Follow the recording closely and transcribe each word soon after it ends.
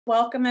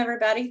Welcome,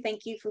 everybody.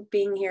 Thank you for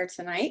being here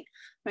tonight.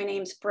 My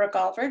name is Brooke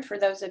Alford. For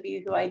those of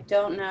you who I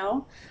don't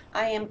know,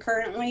 I am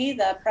currently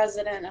the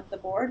president of the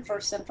board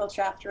for Central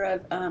Chapter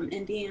of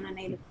Indiana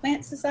Native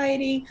Plant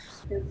Society,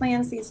 who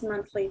plans these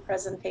monthly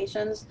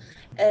presentations,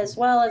 as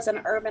well as an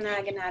urban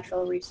ag and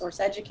natural resource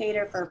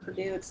educator for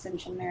Purdue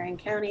Extension Marion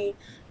County,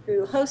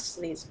 who hosts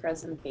these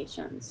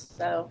presentations.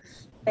 So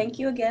thank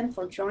you again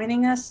for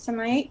joining us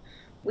tonight.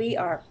 We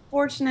are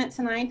fortunate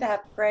tonight to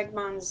have Greg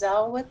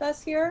Monzel with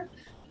us here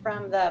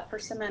from the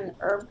Persimmon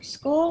Herb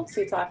School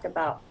to talk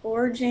about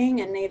foraging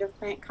and native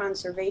plant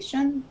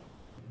conservation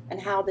and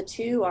how the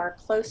two are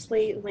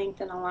closely linked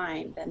and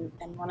aligned and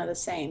one of the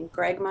same.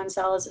 Greg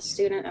Monzel is a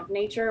student of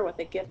nature with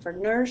a gift for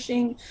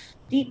nourishing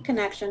deep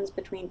connections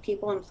between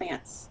people and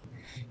plants.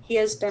 He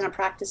has been a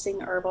practicing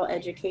herbal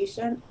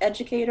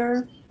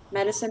educator,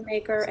 medicine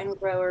maker, and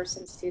grower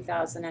since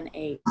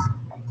 2008.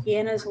 He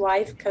and his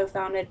wife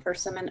co-founded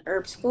Persimmon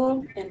Herb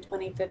School in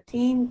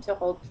 2015 to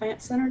hold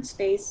plant-centered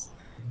space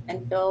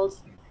and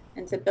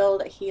to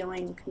build a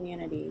healing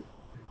community.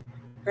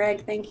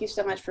 Greg, thank you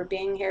so much for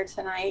being here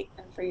tonight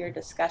and for your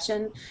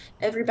discussion.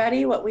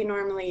 Everybody, what we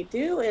normally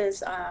do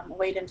is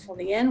wait until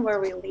the end where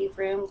we leave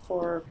room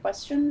for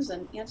questions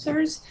and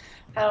answers.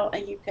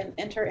 You can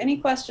enter any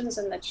questions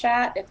in the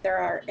chat. If there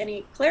are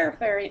any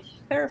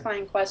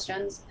clarifying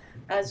questions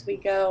as we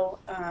go,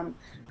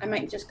 I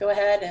might just go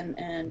ahead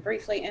and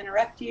briefly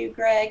interrupt you,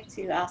 Greg,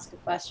 to ask a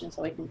question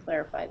so we can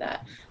clarify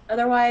that.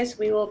 Otherwise,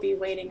 we will be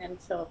waiting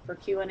for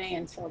Q&A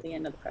until the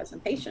end of the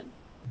presentation.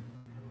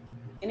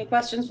 Any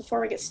questions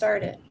before we get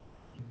started?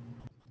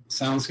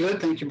 Sounds good.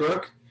 Thank you,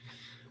 Brooke.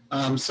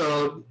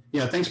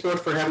 Yeah, thanks, Brooke,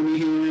 for having me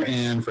here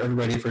and for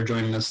everybody for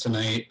joining us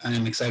tonight. I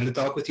am excited to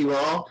talk with you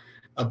all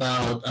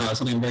about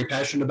something I'm very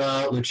passionate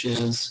about, which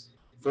is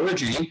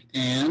foraging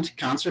and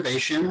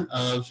conservation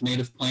of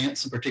native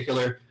plants, in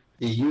particular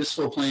the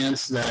useful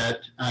plants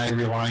that I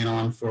rely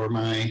on for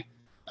my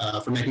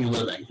for making a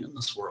living in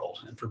this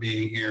world and for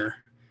being here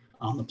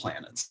on the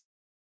planet.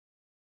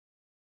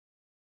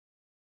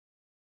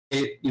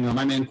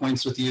 My main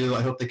points with you,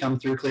 I hope they come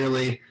through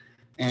clearly.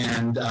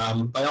 And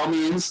by all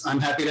means, I'm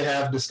happy to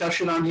have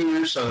discussion on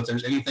here. So if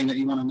there's anything that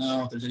you want to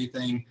know, if there's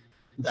anything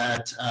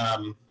that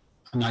I'm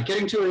not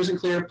getting to or isn't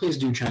clear, please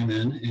do chime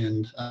in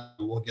and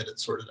we'll get it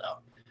sorted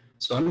out.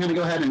 So I'm going to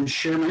go ahead and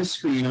share my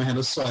screen. I have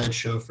a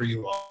slideshow for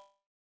you all.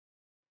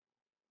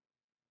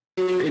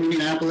 In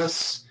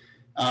Indianapolis,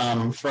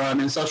 from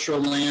ancestral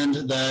land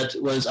that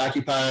was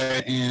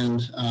occupied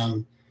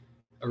and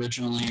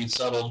originally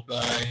settled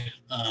by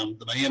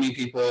the Miami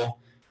people,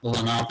 the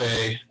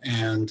Lenape,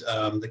 and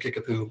the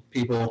Kickapoo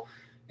people.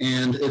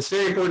 And it's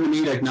very important to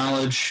me to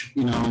acknowledge,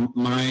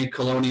 my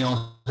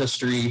colonial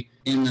history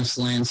in this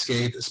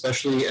landscape,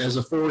 especially as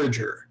a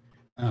forager.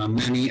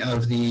 Many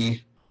of the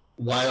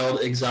wild,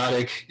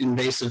 exotic,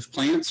 invasive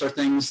plants are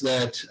things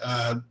that,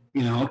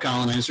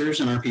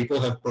 colonizers and our people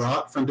have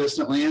brought from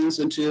distant lands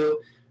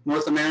into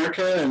North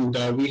America. And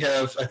we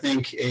have, I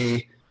think,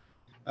 a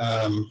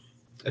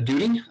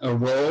duty, a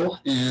role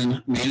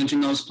in managing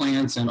those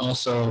plants and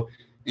also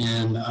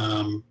in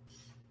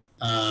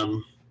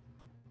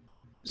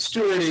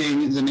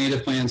stewarding the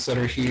native plants that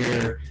are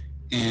here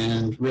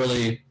and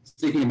really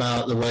thinking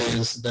about the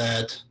ways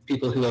that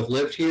people who have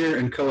lived here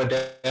and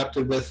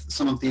co-adapted with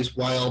some of these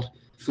wild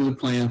food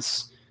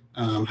plants,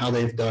 how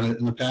they've done it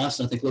in the past.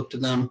 I think look to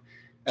them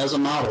as a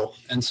model.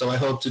 And so I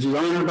hope to do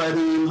honor by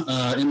them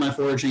in my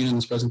foraging in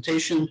this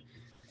presentation.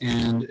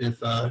 And if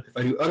I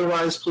do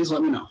otherwise, please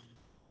let me know.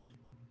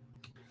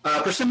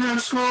 Persimmon Herb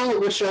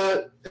School, which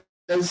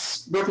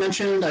as Brooke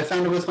mentioned, I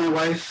founded with my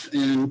wife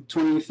in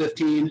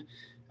 2015.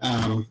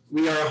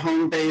 We are a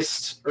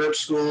home-based herb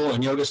school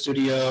and yoga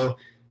studio,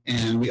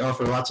 and we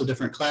offer lots of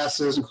different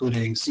classes,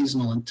 including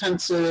seasonal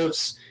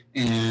intensives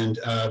and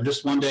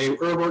just one-day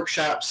herb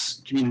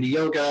workshops, community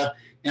yoga,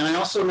 and I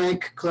also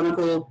make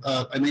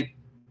I make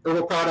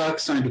herbal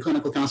products and I do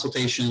clinical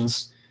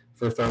consultations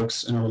for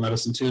folks in herbal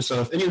medicine too. So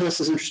if any of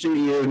this is interesting to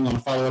you and you want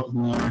to follow up with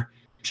more,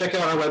 check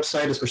out our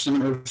website, it's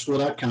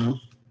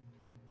persimmonherbschool.com.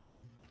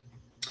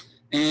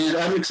 And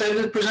I'm excited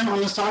to present on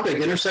this topic,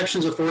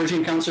 intersections of foraging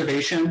and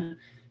conservation.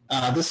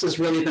 This has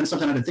really been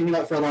something I've been thinking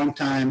about for a long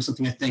time,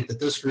 something I think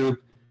that this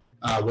group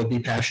would be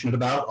passionate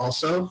about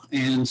also.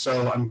 And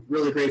so I'm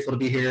really grateful to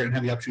be here and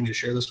have the opportunity to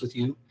share this with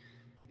you.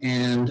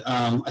 And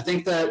I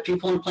think that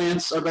people and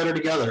plants are better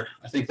together.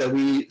 I think that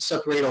we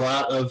separate a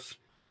lot of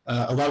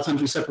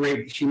times we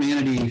separate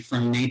humanity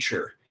from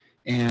nature.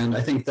 And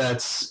I think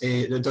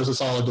it does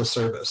us all a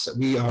disservice, that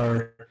we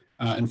are,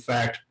 in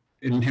fact,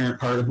 an inherent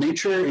part of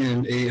nature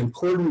and an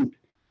important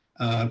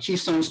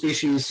keystone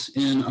species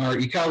in our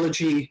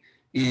ecology,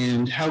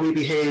 and how we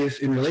behave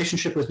in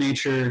relationship with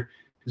nature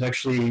is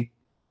actually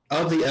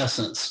of the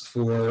essence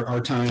for our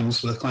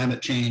times with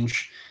climate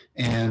change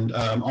and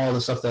all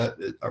the stuff that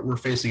we're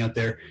facing out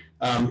there.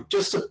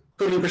 Just to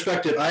put it in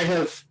perspective, I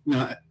have,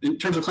 in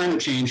terms of climate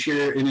change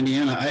here in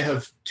Indiana, I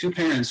have two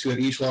parents who have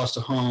each lost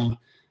a home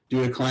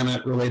due to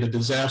climate-related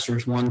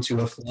disasters, one to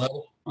a flood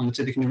on the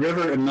Tippecanoe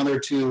River and another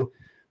to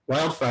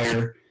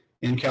wildfire.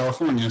 in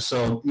California.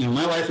 So,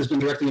 my life has been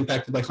directly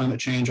impacted by climate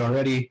change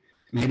already.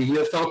 Maybe you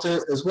have felt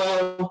it as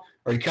well.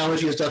 Our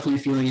ecology is definitely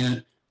feeling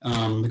it.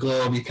 The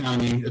globe, the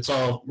economy,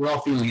 we're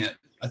all feeling it,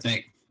 I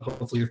think.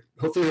 Hopefully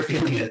you're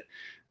feeling it.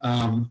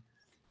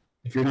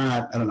 If you're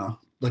not, I don't know,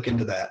 look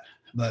into that.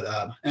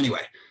 But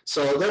anyway,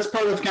 so that's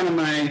part of kind of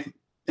my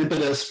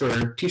impetus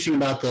for teaching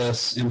about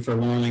this and for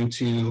wanting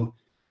to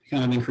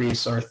kind of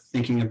increase our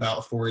thinking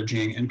about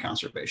foraging and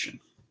conservation.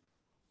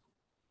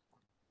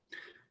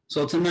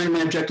 So tonight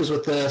my objectives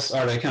with this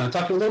are to kind of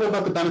talk a little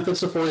about the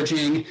benefits of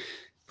foraging,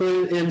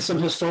 put in some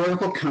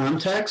historical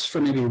context for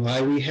maybe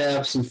why we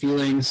have some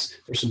feelings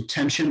or some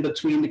tension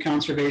between the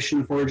conservation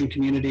and foraging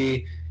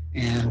community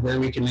and where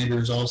we can maybe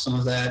resolve some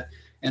of that.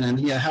 And then,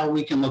 how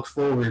we can look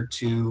forward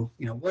to,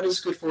 what is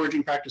good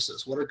foraging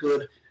practices? What are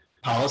good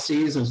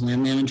policies as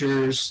land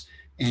managers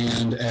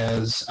and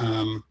as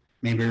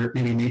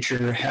maybe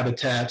nature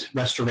habitat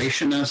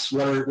restorationists?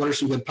 What are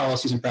some good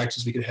policies and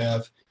practices we could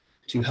have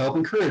to help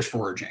encourage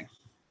foraging?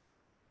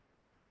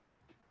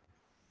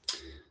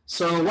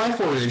 So why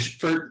forage?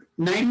 For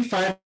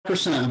 95%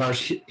 of our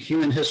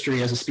human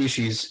history as a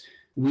species,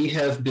 we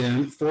have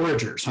been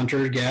foragers,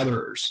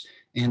 hunter-gatherers.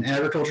 And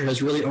agriculture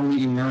has really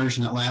only emerged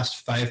in that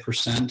last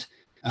 5%,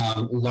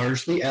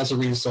 largely as a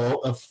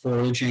result of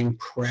foraging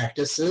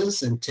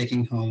practices and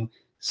taking home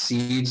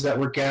seeds that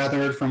were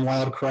gathered from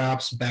wild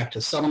crops back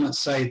to settlement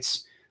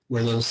sites,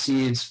 where those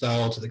seeds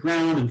fell to the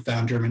ground and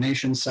found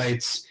germination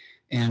sites.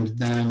 And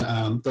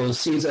then those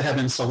seeds that have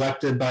been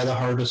selected by the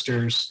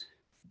harvesters,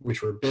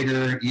 which were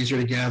bigger,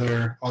 easier to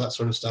gather, all that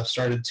sort of stuff,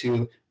 started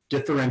to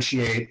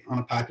differentiate on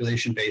a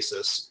population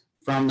basis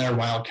from their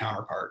wild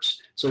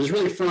counterparts. So it's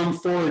really from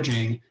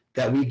foraging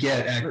that we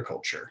get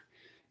agriculture.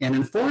 And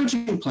in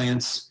foraging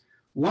plants,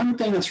 one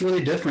thing that's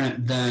really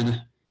different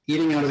than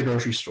eating out of the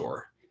grocery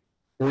store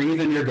or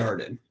even your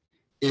garden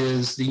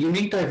is the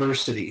unique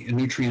diversity in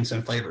nutrients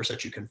and flavors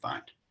that you can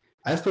find.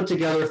 I've put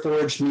together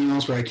foraged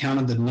meals where I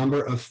counted the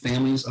number of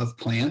families of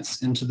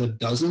plants into the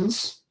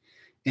dozens,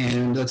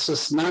 and that's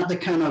just not the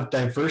kind of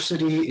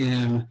diversity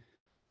in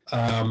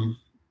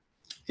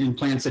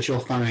plants that you'll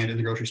find in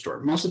the grocery store.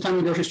 Most of the time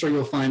in the grocery store,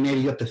 you'll find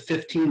maybe up to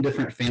 15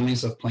 different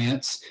families of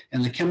plants,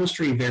 and the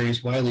chemistry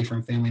varies widely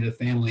from family to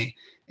family.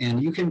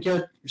 And you can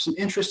get some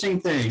interesting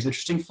things,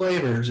 interesting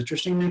flavors,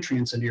 interesting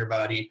nutrients into your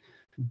body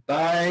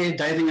by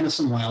diving into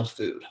some wild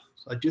food.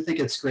 So I do think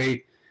it's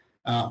great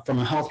from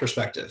a health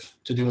perspective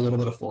to do a little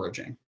bit of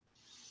foraging.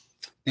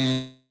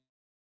 And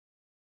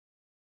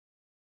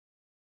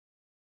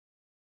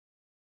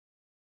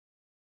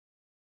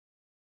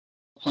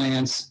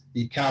plants,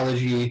 the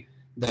ecology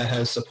that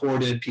has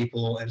supported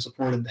people and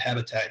supported the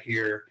habitat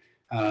here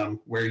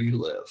where you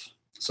live.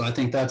 So I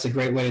think that's a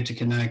great way to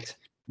connect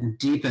and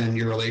deepen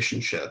your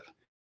relationship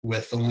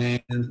with the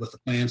land, with the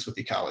plants, with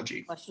the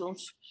ecology.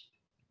 Mushrooms.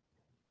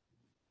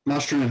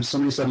 Mushrooms.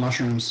 Somebody said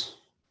mushrooms.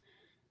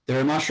 There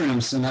are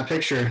mushrooms in that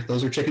picture.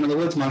 Those are chicken of the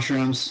woods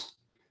mushrooms.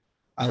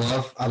 I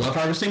love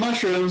harvesting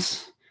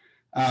mushrooms.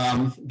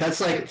 That's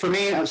like, for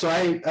me, so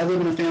I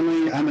live in a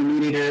family. I'm a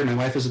meat eater. My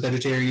wife is a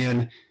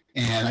vegetarian.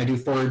 And I do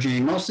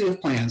foraging mostly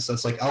of plants.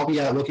 That's like, I'll be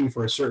out looking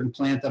for a certain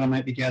plant that I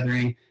might be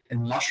gathering,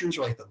 and mushrooms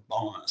are like the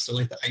bonus. They're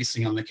like the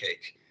icing on the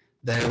cake.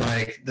 They're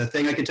like the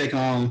thing I can take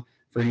home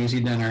for an easy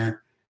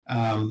dinner.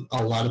 A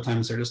lot of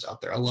times they're just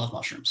out there. I love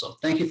mushrooms. So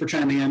thank you for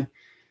chiming in,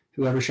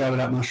 whoever shouted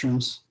out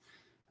mushrooms.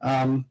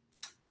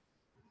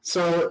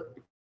 So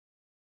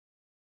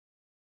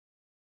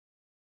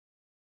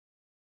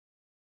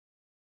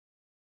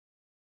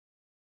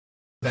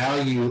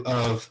value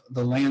of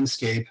the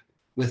landscape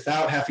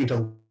without having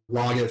to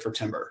log it for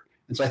timber.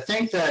 And so I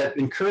think that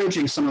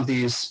encouraging some of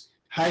these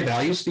high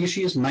value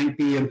species might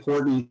be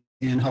important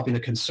in helping to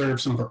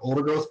conserve some of our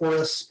older growth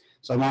forests.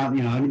 So I want,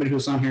 anybody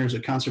who's on here is a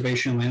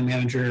conservation land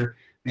manager,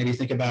 maybe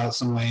think about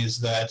some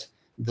ways that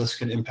this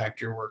could impact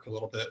your work a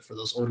little bit for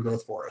those older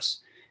growth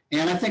forests.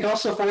 And I think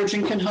also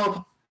foraging can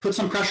help put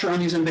some pressure on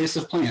these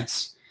invasive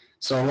plants.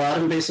 So a lot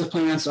of invasive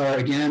plants are,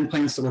 again,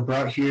 plants that were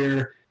brought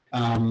here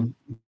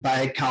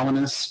by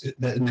colonists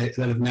that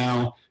have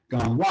now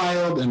gone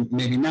wild and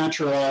maybe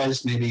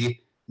naturalized,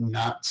 maybe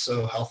not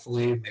so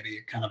healthily, maybe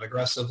kind of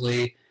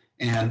aggressively.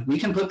 And we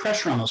can put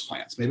pressure on those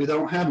plants. Maybe they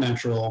don't have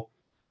natural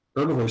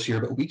herbivores here,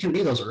 but we can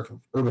be those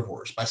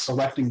herbivores by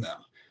selecting them.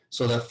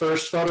 So that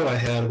first photo I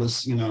had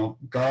was,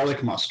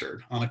 garlic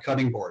mustard on a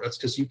cutting board. That's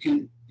because you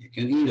can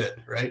eat it,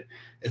 right?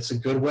 It's a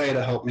good way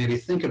to help maybe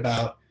think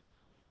about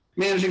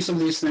managing some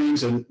of these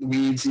things, and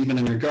weeds even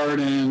in your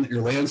garden,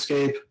 your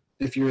landscape,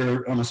 if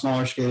you're on a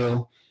smaller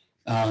scale.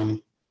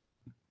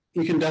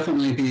 You can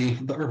definitely be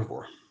the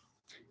herbivore.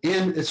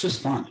 And it's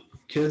just fun.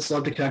 Kids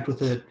love to connect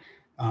with it.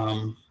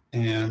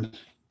 And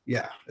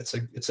yeah, it's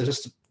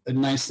just a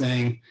nice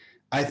thing.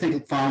 I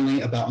think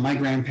fondly about my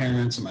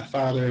grandparents and my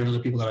father and other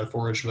people that I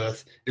foraged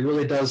with. It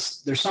really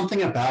does. There's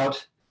something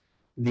about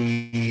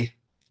the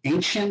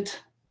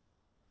ancient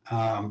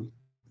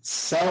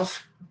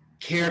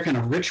self-care kind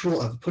of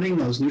ritual of putting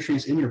those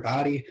nutrients in your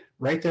body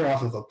right there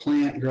off of a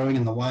plant growing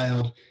in the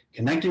wild,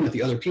 connecting with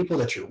the other people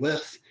that you're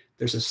with,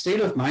 There's a state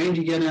of mind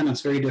you get in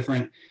that's very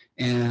different,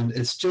 and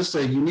it's just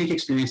a unique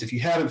experience. If you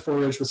haven't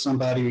foraged with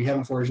somebody, or you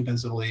haven't foraged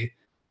intensively,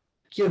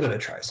 give it a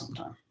try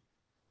sometime.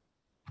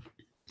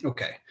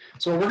 Okay,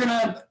 so we're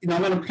gonna,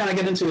 I'm gonna kind of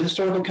get into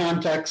historical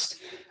context.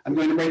 I'm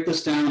going to break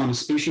this down on a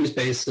species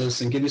basis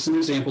and give you some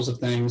examples of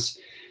things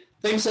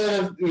that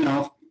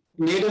have,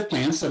 native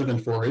plants that have been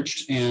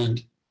foraged,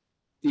 and,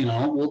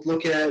 we'll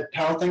look at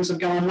how things have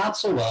gone not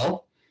so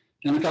well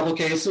in a couple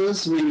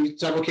cases, maybe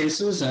several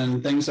cases,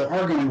 and things that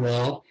are going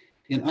well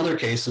in other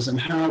cases, and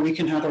how we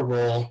can have a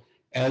role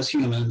as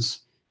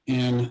humans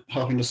in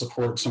helping to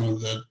support some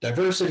of the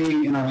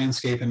diversity in our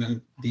landscape and in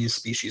these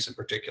species in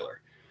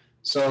particular.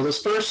 So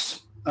this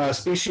first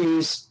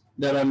species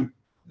that I'm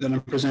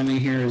presenting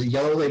here is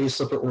yellow lady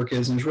slipper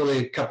orchids, and there's really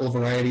a couple of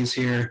varieties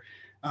here.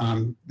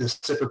 This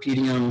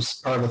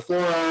Cypripedium's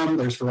parviflorum,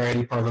 there's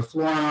variety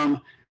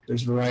parviflorum,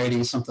 there's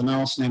variety something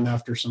else named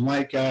after some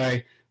white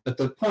guy. But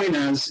the point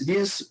is,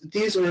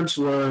 these herbs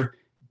were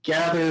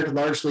gathered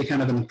largely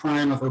kind of in the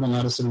prime of herbal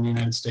medicine in the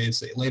United States,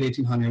 the late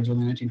 1800s,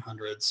 early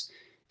 1900s,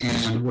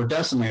 and were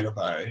decimated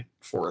by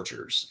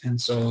foragers. And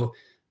so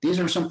these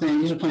are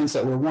plants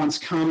that were once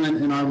common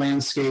in our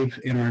landscape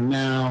and are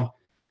now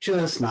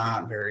just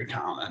not very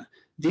common.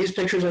 These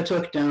pictures I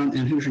took down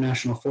in Hoosier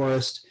National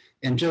Forest,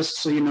 and just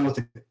so you know,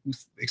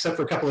 except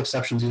for a couple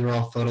exceptions, these are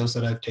all photos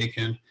that I've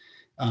taken.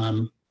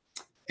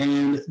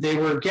 And they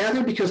were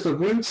gathered because the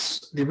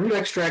root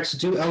extracts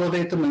do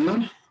elevate the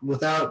mood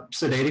without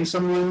sedating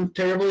someone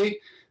terribly.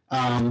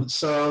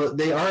 So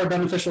they are a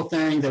beneficial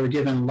thing. They were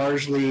given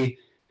largely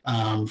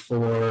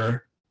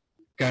for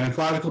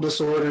gynecological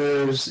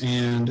disorders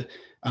and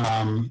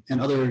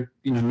other,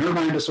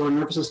 nervine disorders,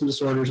 nervous system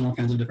disorders, and all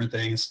kinds of different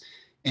things.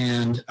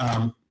 And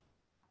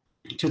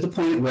to the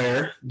point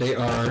where they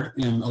are,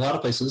 in a lot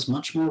of places,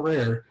 much more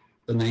rare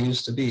than they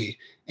used to be.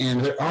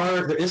 And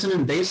there is an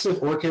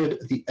invasive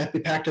orchid, the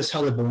Epipactis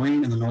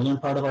helleborine, in the northern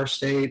part of our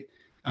state.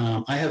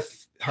 I have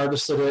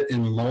harvested it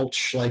in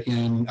mulch, like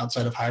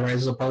outside of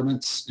high-rise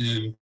apartments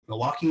in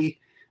Milwaukee.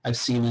 I've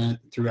seen it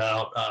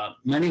throughout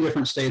many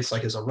different states,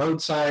 like as a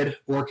roadside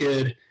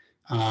orchid,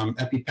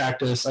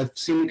 Epipactis. I've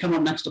seen it come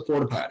up next to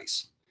porta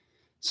potties.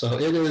 So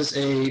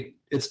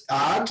it's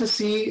odd to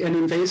see an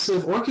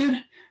invasive orchid,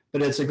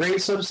 but it's a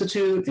great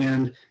substitute.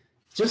 And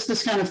just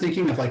this kind of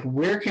thinking of like,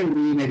 where can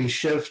we maybe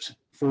shift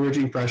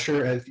foraging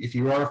pressure? If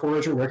you are a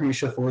forager, where can we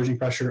shift foraging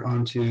pressure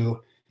onto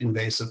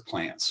invasive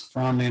plants,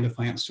 from native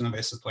plants to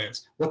invasive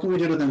plants? What can we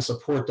do to then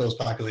support those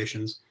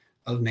populations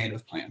of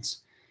native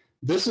plants?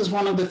 This is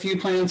one of the few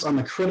plants on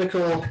the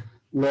critical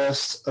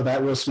list of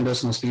at-risk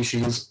medicinal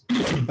species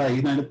by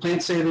United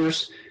Plant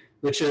Savers,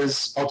 which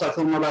is, I'll talk a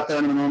little more about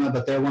that in a moment,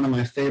 but they're one of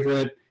my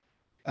favorite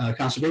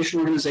conservation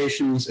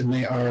organizations, and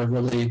they are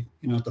really,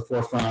 at the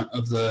forefront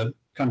of the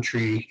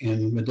country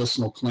in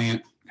medicinal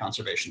plant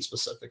conservation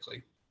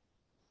specifically.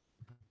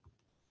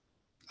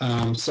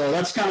 So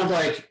that's kind of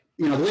like,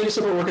 the lady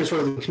slipper orchid is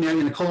sort of the canary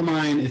in the coal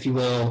mine, if you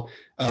will,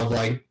 of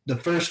like the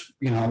first,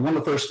 one of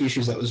the first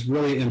species that was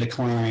really in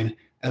decline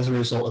as a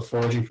result of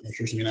foraging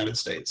pressures in the United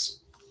States.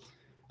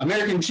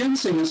 American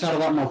ginseng has had a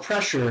lot more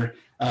pressure.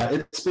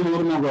 It's been a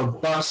little more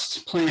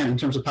robust plant in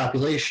terms of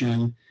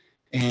population,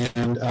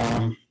 and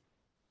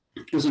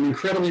it was an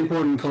incredibly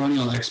important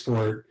colonial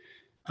export,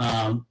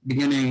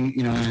 beginning,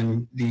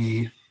 in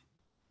the,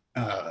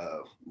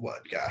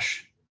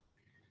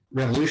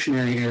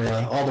 Revolutionary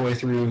era all the way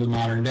through the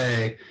modern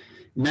day.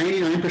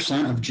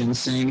 99% of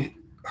ginseng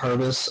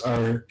harvests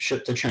are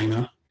shipped to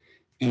China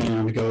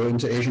and go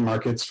into Asian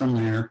markets from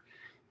there.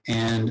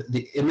 And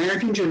the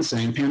American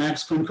ginseng,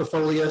 Panax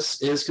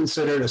quinquefolius, is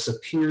considered a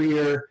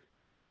superior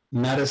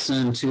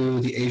medicine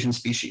to the Asian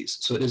species.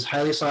 So it is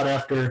highly sought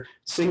after.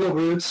 Single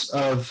roots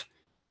of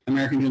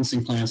American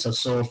ginseng plants have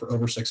sold for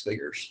over 6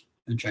 figures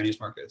in Chinese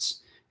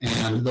markets.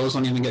 And those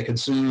don't even get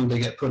consumed. They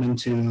get put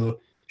into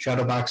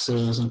shadow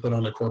boxes and put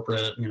onto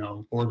corporate,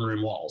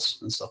 boardroom walls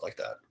and stuff like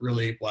that.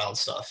 Really wild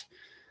stuff.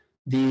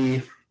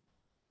 The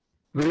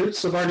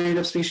roots of our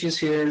native species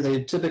here,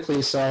 they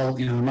typically sell,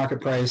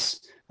 market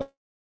price.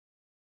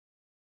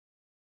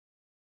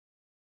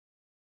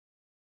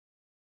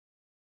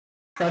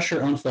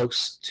 Pressure on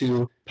folks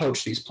to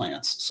poach these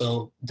plants.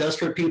 So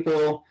desperate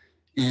people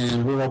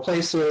in rural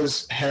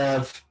places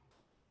have,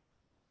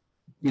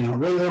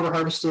 really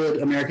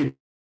over-harvested American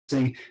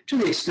ginseng to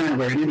the extent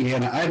where in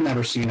Indiana, I've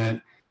never seen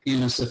it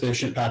in a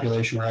sufficient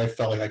population where I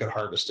felt like I could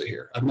harvest it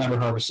here. I've never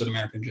harvested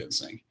American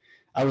ginseng.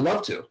 I would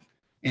love to.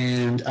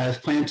 And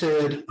I've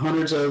planted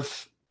hundreds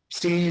of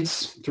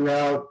seeds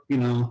throughout,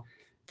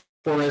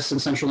 forests in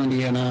central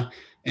Indiana,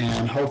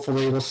 and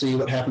hopefully we'll see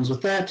what happens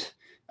with that.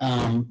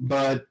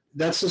 But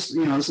that's just,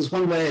 this is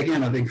one way,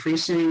 again, of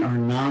increasing our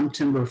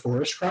non-timber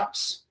forest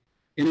crops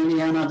in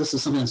Indiana. This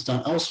is something that's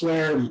done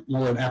elsewhere,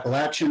 more in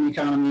Appalachian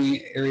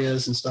economy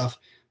areas and stuff.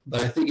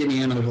 But I think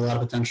Indiana, there's a lot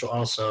of potential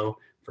also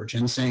for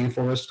ginseng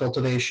forest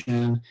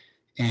cultivation,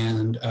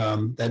 and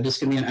that this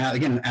can be,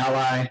 an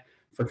ally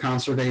for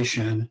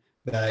conservation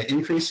by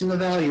increasing the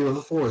value of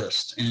a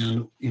forest,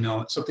 and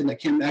something that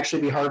can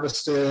actually be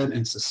harvested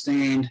and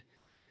sustained.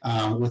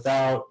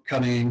 without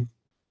cutting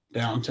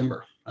down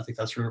timber. I think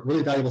that's a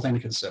really valuable thing to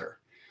consider.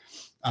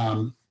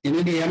 In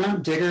Indiana,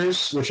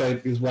 diggers, which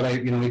is what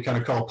we kind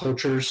of call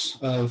poachers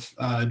of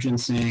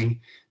ginseng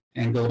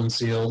and golden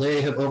seal,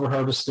 they have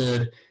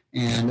overharvested,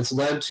 and it's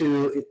led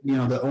to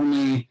the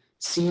only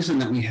season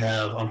that we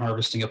have on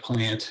harvesting a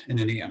plant in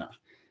Indiana.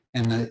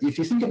 And if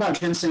you think about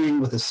ginseng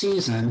with a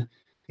season,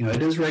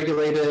 it is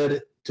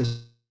regulated to.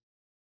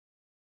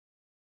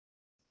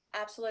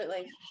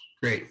 Absolutely.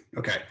 Great.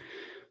 Okay.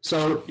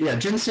 So yeah,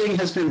 ginseng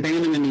has been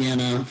banned in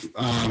Indiana.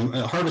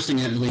 Harvesting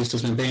it, at least,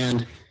 has been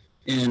banned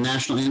in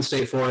national and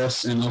state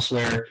forests and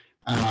elsewhere,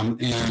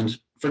 and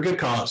for good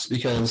cause,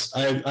 because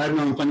I've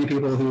known plenty of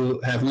people who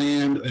have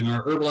land and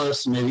are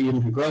herbalists, maybe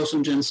even who grow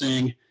some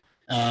ginseng,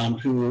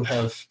 who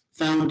have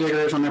found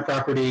diggers on their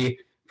property,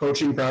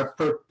 poaching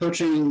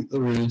the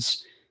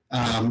roots,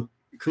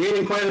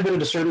 creating quite a bit of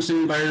disturbance in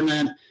the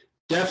environment,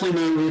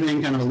 definitely not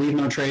leaving kind of a leave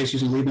no trace,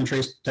 using leave no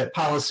trace type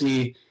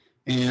policy,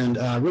 and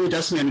really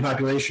decimating the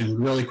population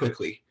really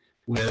quickly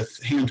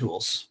with hand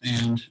tools.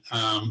 And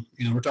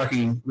we're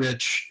talking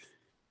rich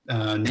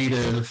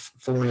native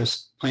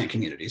forest plant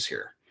communities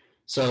here.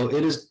 So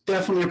it is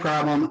definitely a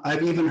problem.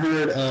 I've even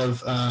heard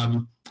of,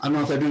 I don't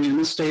know if they're doing it in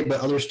this state, but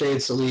other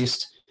states at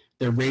least,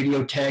 they're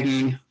radio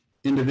tagging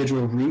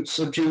individual roots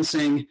of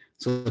ginseng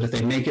so that if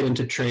they make it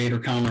into trade or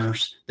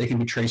commerce, they can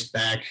be traced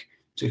back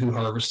to who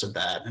harvested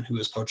that and who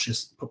is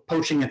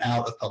poaching it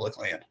out of public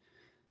land.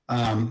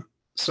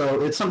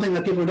 So it's something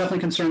that people are definitely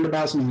concerned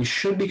about, something we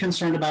should be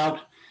concerned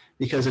about,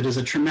 because it is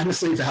a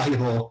tremendously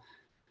valuable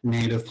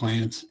native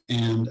plant,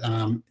 and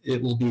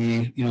it will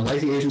be,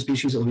 like the Asian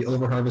species, it will be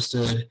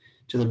overharvested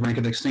to the brink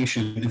of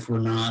extinction if we're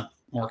not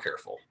more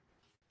careful.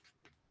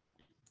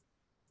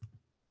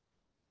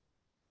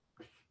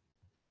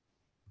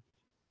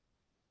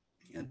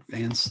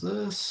 Advance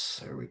this,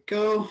 there we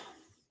go.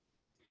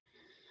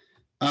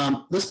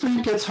 This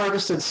plant gets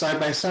harvested side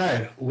by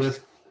side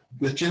with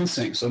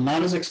ginseng, so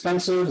not as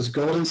expensive as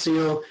golden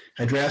seal,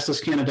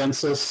 Hydrastis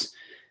canadensis.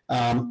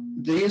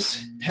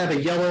 These have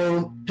a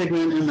yellow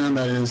pigment in them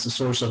that is the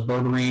source of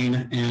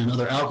berberine and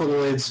other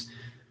alkaloids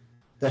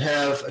that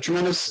have a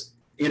tremendous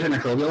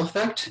antimicrobial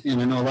effect.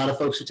 And I know a lot of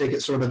folks who take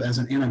it sort of as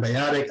an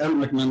antibiotic. I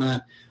don't recommend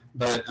that,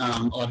 but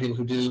a lot of people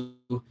who do.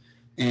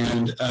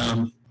 And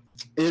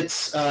it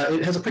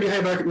has a pretty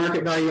high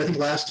market value. I think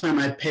last time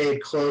I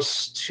paid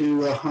close to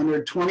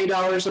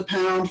 $120 a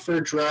pound for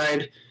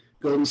dried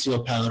golden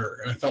seal powder.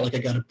 And I felt like I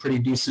got a pretty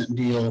decent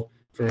deal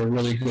for a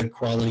really good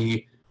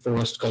quality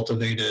forest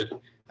cultivated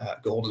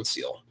golden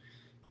seal.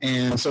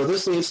 And so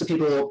this leads to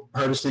people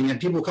harvesting it.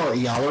 People call it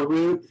yellow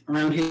root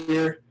around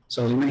here.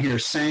 So you might hear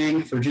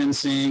sang for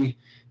ginseng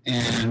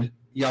and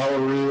yellow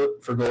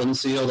root for golden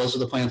seal. Those are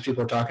the plants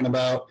people are talking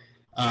about.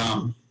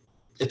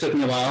 It took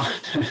me a while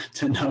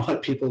to know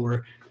what people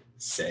were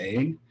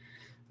saying.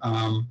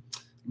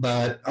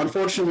 But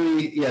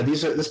unfortunately, yeah,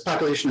 this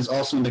population is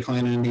also in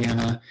decline in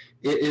Indiana.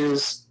 It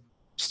is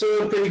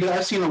still pretty good.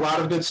 I've seen a lot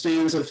of good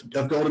stands of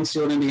golden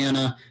seal in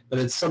Indiana, but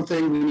it's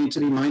something we need to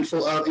be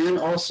mindful of. And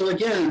also,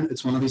 again,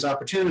 it's one of these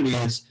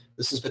opportunities.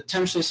 This is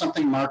potentially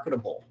something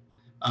marketable.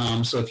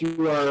 So if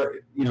you are,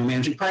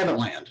 managing private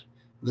land,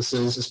 this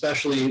is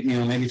especially,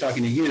 maybe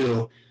talking to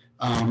you,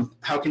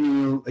 how can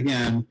you,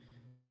 again,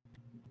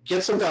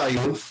 get some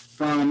value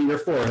from your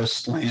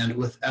forest land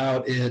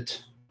without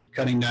it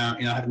cutting down,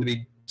 having to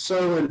be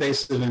so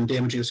invasive and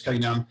damaging, it's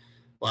cutting down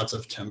lots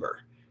of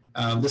timber.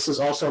 This is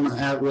also on the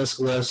at-risk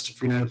list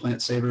for United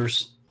Plant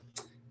Savers.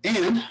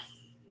 And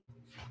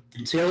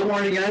to get a little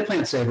more United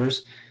Plant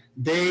Savers,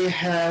 they're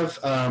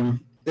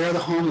the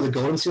home of the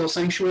Golden Seal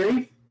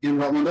Sanctuary in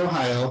Rutland,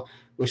 Ohio,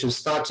 which is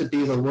thought to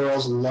be the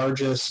world's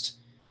largest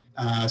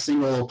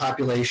single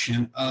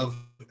population of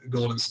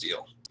golden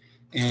seal.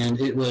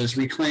 And it was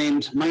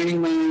reclaimed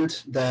mining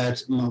land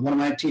that one of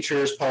my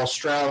teachers, Paul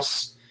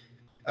Strauss,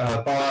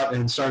 bought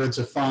and started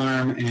to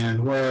farm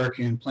and work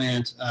and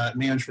plant,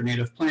 manage for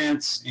native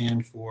plants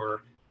and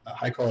for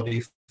high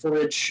quality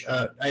forage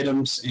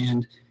items.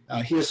 And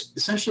he has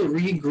essentially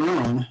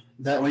regrown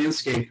that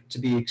landscape to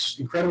be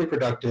incredibly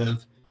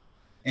productive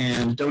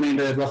and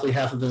donated roughly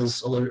half of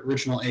his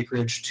original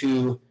acreage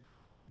to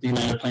the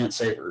United Plant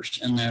Savers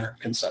in their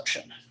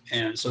conception.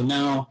 And so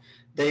now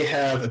they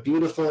have a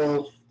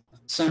beautiful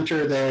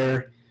center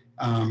there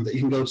that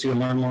you can go to and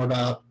learn more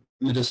about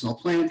medicinal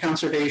plant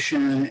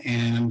conservation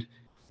and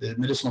the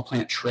medicinal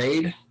plant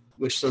trade,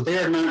 so they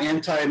are not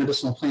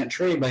anti-medicinal plant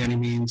trade by any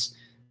means.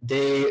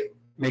 They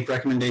make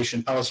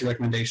policy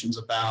recommendations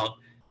about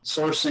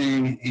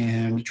sourcing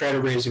and try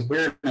to raise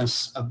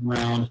awareness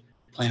around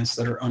plants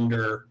that are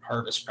under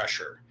harvest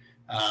pressure.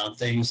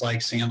 Things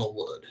like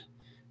sandalwood,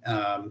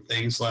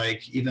 things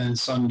like even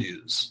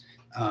sundews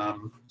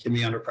can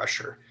be under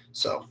pressure.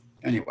 So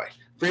anyway,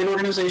 great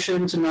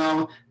organization to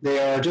know.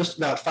 They are just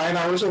about 5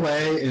 hours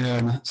away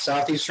in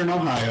southeastern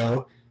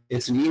Ohio.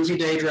 It's an easy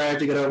day drive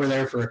to get over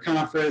there for a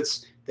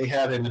conference. They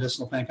have a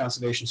medicinal plant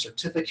conservation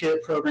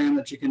certificate program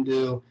that you can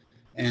do,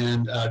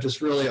 and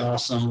just really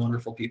awesome,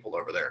 wonderful people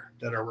over there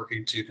that are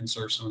working to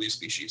conserve some of these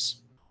species.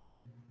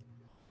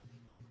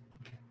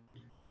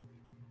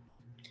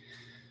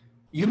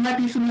 You might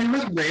be familiar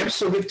with ramps,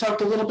 so we've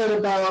talked a little bit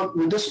about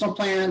medicinal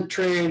plant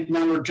trade.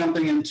 Now we're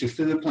jumping into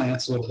food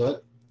plants a little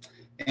bit.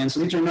 And so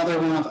these are another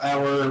one of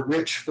our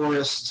rich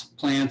forest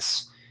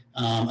plants,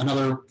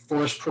 another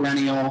forest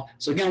perennial.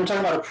 So again, we're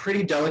talking about a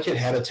pretty delicate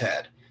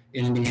habitat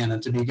in Indiana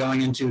to be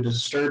going into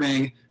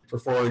disturbing for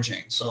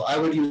foraging. So I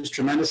would use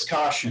tremendous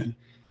caution.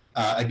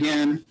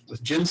 Again,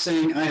 with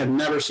ginseng, I have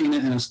never seen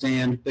it in a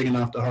stand big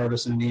enough to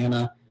harvest in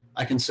Indiana.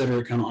 I consider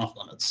it kind of off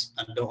limits.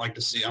 I don't want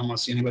to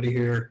see anybody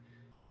here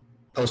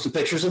posting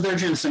pictures of their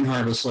ginseng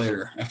harvest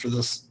later after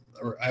this,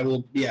 or I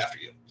will be after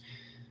you.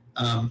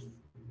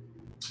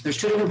 There's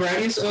two different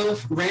varieties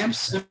of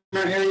ramps in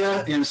our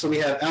area, and so we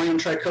have Allium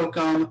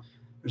trichocum.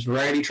 There's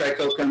variety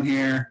trichocum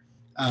here,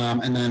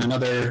 and then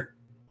another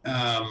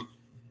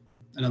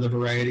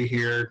variety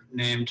here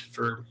named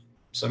for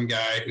some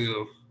guy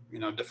who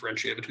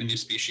differentiate between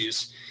these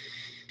species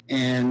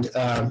and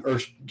or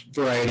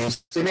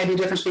varieties. They may be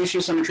different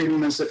species. Some are treated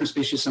them as different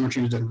species. Some are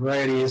treated as different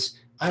varieties.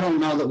 I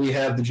don't know that we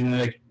have the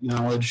genetic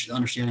knowledge,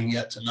 understanding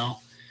yet to know.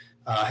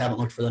 I haven't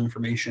looked for that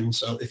information.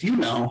 So if you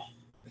know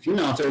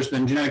if there's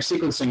been genetic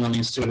sequencing on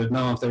these two to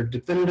know if they're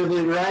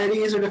definitively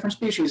varieties or different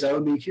species, I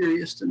would be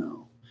curious to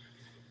know.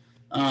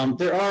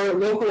 There are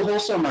local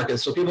wholesale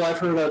markets. So people I've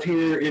heard of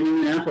here in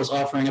Indianapolis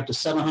offering up to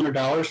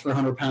 $700 for a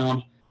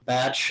 100-pound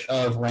batch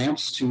of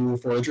ramps to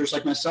foragers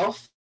like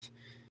myself.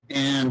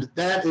 And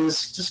that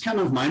is just kind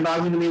of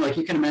mind-boggling to me. Like,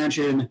 you can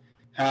imagine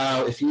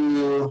how if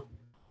you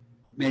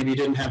maybe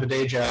didn't have a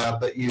day job,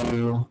 but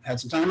you had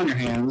some time on your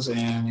hands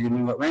and you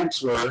knew what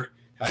ramps were,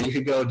 how you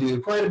could go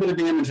do quite a bit of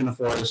damage in a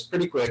forest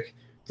pretty quick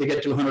to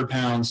get to 100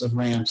 pounds of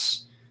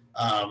ramps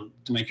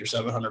to make your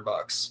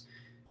 $700.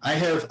 I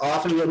have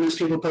often witnessed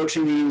people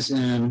poaching these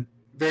in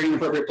very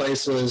inappropriate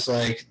places,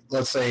 like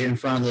let's say in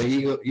front of the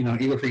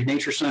Eagle Creek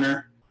Nature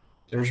Center.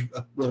 There's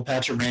a little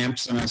patch of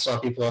ramps, and I saw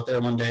people out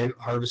there one day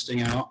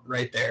harvesting out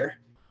right there,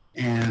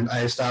 and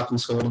I stopped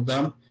and scolded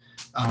them.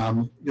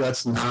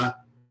 That's not,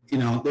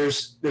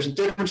 there's a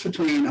difference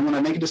between, I want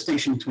to make a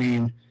distinction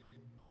between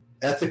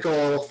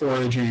ethical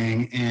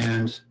foraging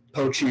and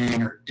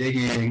poaching or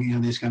digging,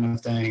 these kind of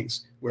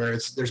things, where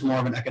there's more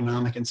of an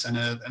economic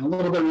incentive and a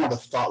little bit more of a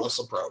thoughtless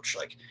approach.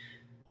 Like,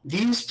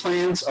 these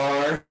plants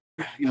are,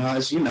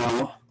 as you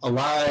know,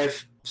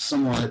 alive,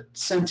 somewhat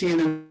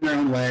sentient in their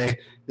own way.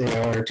 They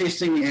are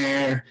tasting the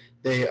air.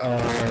 They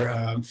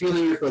are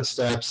feeling your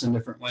footsteps in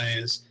different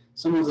ways.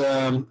 Some of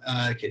them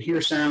can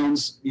hear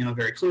sounds,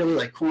 very clearly,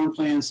 like corn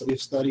plants that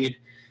we've studied.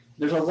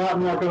 There's a lot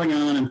more going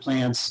on in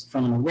plants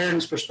from an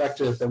awareness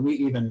perspective than we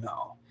even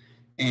know.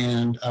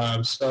 And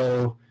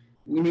so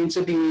we need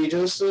to be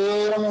just a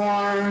little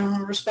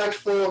more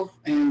respectful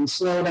and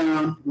slow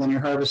down when you're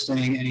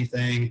harvesting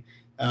anything,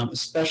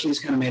 especially these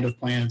kind of native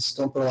plants.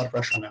 Don't put a lot of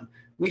pressure on them.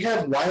 We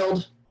have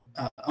wild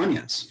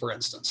onions, for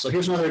instance. So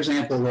here's another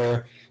example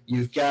where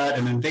you've got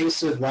an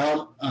invasive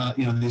wild,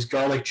 these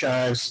garlic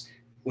chives,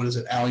 what is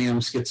it, Allium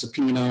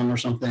schizopinum or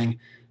something,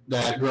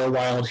 that grow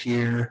wild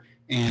here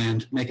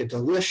and make a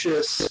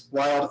delicious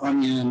wild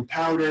onion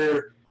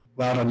powder,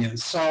 wild onion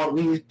salt.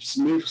 We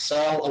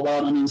sell a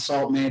wild onion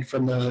salt made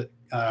from the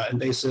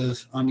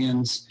invasive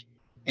onions,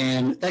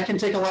 and that can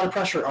take a lot of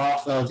pressure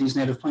off of these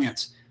native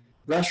plants.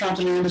 Restaurant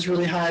demand is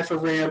really high for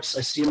ramps.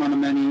 I see them on the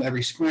menu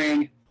every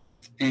spring.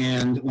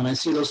 And when I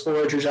see those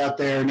foragers out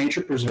there,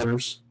 nature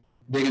preserves,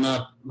 digging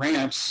up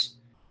ramps,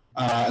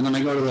 and then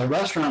I go to the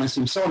restaurant and I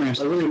see them selling ramps,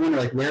 I really wonder,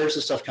 like, where is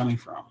this stuff coming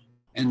from?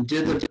 And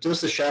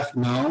does the chef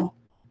know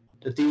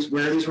that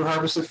where these were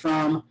harvested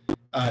from?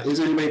 Is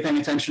anybody paying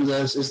attention to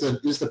this? Is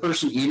the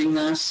person eating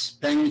this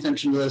paying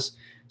attention to this?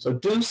 So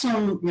do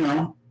some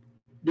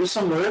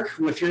work.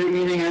 If you're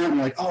eating out and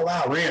you're like, oh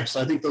wow, ramps,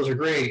 I think those are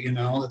great.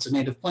 That's a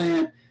native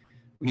plant.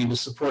 We need to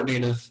support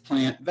native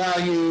plant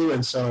value,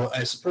 and so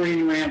I support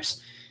eating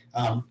ramps.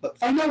 But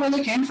find out where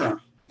they came from.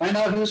 Find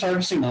out who's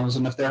harvesting those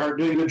and if they're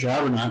doing a good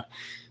job or not.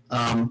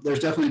 There's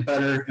definitely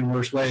better and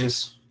worse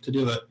ways to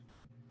do it.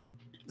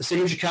 The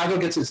city of Chicago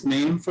gets its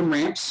name from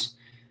ramps.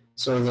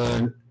 So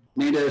the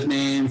native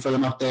name for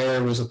them up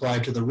there was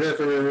applied to the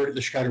river,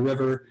 the Chicago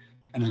River,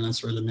 and then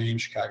that's where the name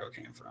Chicago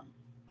came from.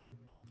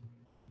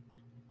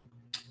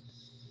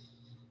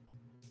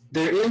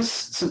 There is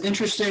some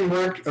interesting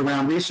work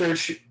around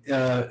research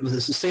with the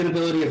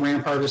sustainability of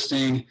ramp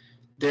harvesting.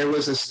 There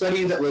was a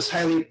study that was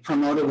highly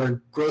promoted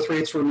where growth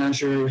rates were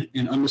measured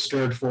in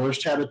undisturbed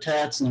forest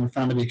habitats, and they were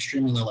found to be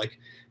extremely low. Like,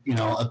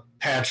 a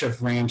patch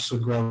of ramps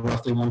would grow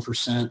roughly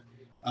 1%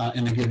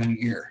 in a given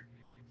year.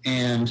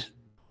 And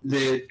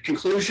the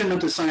conclusion that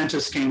the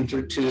scientists came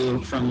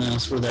to from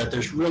this were that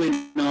there's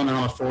really no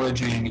amount of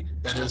foraging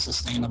that is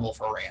sustainable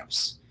for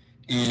ramps.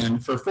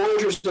 And for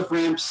foragers of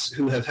ramps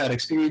who have had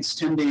experience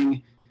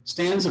tending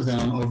stands of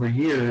them over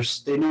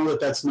years, they know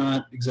that that's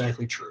not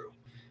exactly true.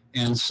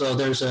 And so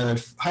there's a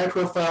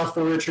high-profile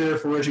forager,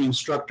 foraging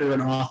instructor,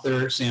 and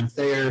author, Sam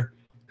Thayer,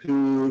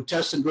 who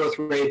tested growth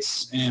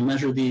rates and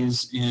measured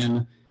these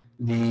in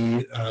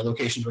the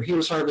locations where he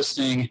was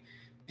harvesting,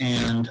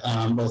 and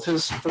both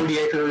his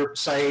 40-acre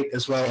site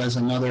as well as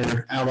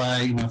another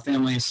ally,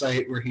 family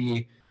site where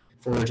he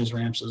forages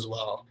ramps as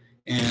well.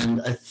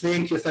 And I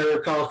think, if I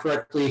recall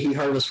correctly, he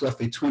harvests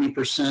roughly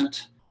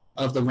 20%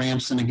 of the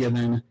ramps in a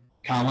given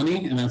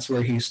colony, and that's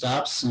where he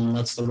stops and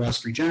lets the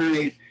rest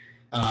regenerate.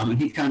 And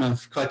he kind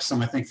of collects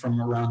them, I think,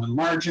 from around the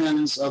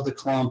margins of the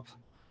clump,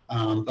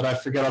 but I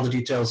forget all the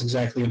details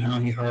exactly on how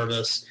he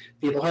harvests.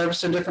 People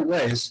harvest in different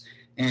ways,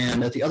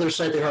 and at the other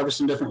site they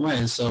harvest in different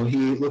ways. So he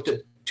looked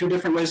at 2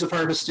 different ways of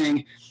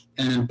harvesting,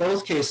 and in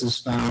both cases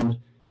found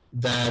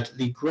that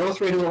the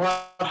growth rate is a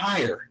lot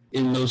higher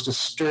in those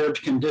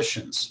disturbed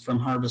conditions from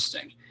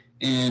harvesting.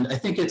 And I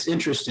think it's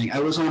interesting. I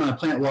was on a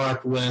plant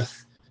walk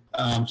with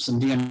some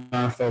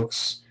DNR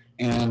folks,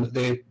 and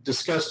they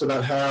discussed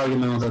about how,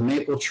 the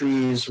maple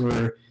trees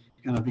were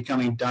kind of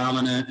becoming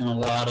dominant in a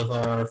lot of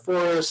our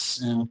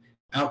forests and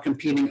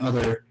outcompeting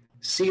other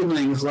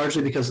seedlings,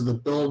 largely because of the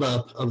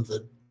buildup of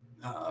the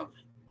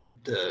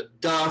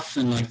duff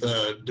and like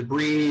the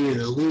debris,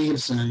 the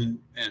leaves and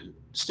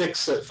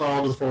sticks that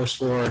fall to the forest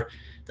floor,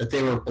 that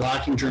they were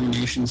blocking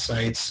germination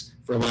sites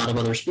for a lot of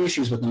other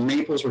species. But the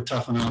maples were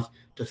tough enough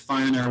to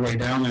find their way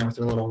down there with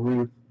their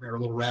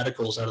little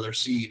radicals out of their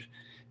seed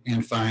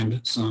and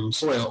find some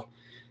soil.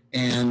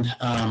 And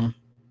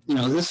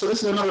this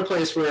is another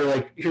place where,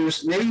 like,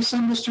 here's maybe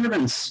some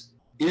disturbance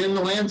in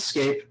the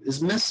landscape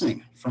is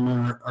missing from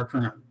our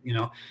current,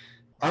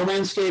 our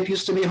landscape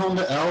used to be home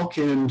to elk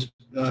and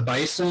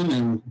bison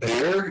and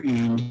bear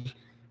and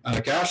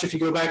gosh, if you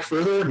go back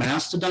further,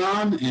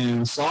 mastodon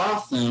and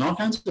sloth and all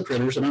kinds of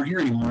critters that aren't here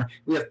anymore.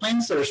 We have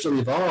plants that are still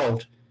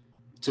evolved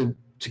to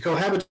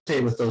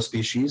cohabitate with those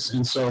species.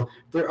 And so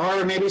there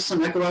are maybe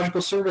some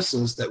ecological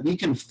services that we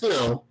can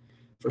fill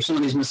for some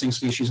of these missing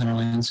species in our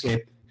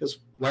landscape. Because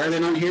why are they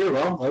not here?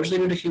 Well, largely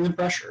due to human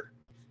pressure.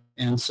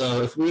 And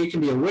so if we can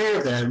be aware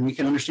of that and we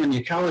can understand the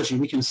ecology,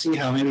 we can see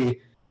how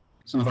maybe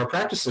some of our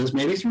practices,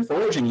 maybe through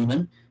foraging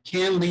even,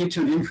 can lead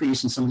to an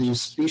increase in some of these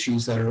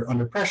species that are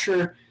under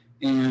pressure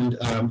and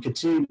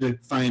continue to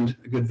find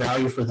a good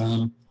value for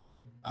them.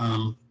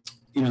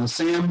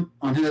 Sam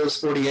on his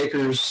 40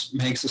 acres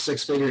makes a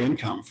 6-figure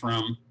income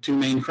from 2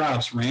 main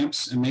crops,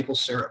 ramps and maple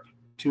syrup,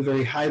 2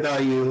 very high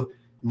value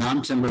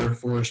non-timber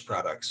forest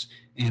products.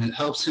 And it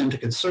helps him to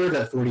conserve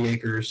that 40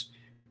 acres,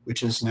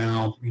 which is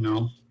now,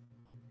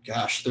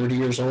 30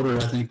 years older,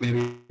 I think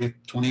maybe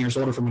 20 years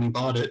older from when he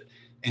bought it.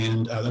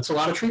 And that's a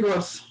lot of tree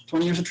growth.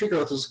 20 years of tree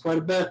growth is quite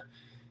a bit.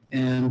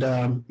 And,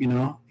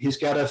 he's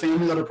got a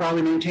family that'll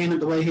probably maintain it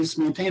the way he's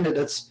maintained it.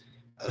 It's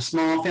a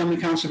small family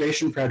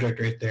conservation project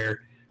right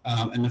there.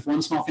 And if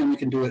one small family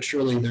can do it,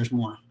 surely there's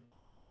more.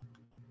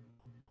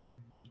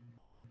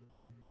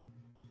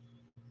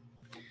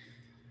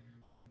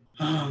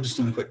 I'm just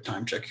doing a quick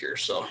time check here.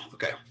 So,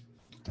 okay.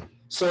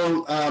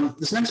 So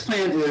this next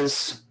plant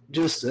is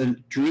just a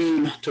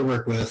dream to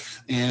work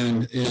with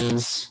and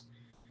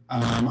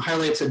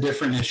highlights a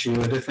different issue,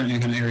 a different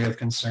area of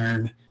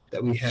concern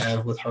that we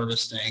have with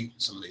harvesting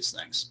some of these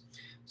things.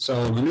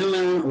 So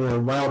manoomin, or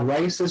wild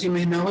rice as you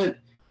may know it,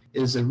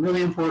 is a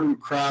really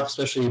important crop,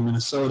 especially in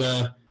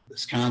Minnesota,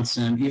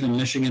 Wisconsin, even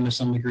Michigan to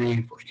some degree,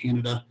 of course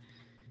Canada.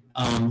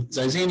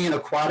 Zizania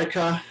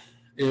aquatica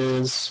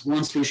is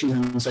one species,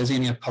 and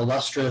Zizania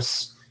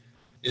palustris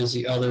is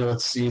the other.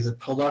 Let's see, the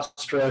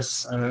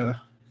palustris,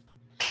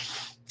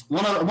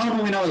 one of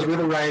them we know is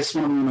river rice,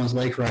 one of them we know is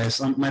lake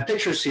rice. On my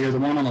pictures here, the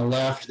one on the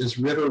left is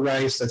river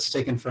rice that's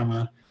taken from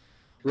a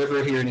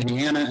river here in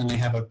Indiana, and they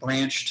have a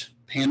branched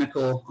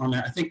panicle on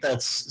there. I think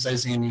that's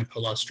Zizania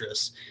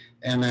palustris.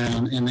 And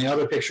then in the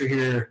other picture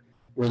here,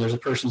 where there's a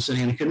person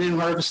sitting in a canoe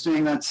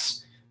harvesting,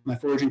 that's my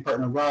foraging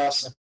partner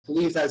Ross. I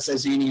believe that's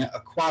Zizania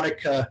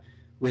aquatica,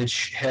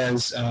 which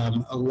has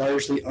a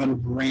largely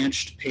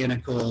unbranched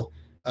panicle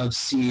of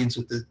seeds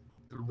with the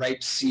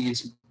ripe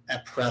seeds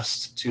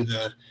pressed to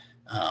the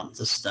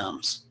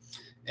stems.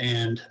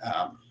 And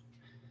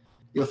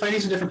you'll find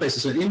these in different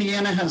places. So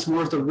Indiana has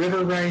more of the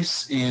river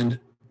rice, and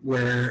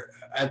where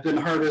I've been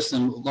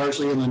harvesting,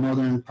 largely in the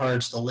northern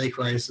parts, the lake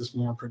rice is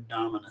more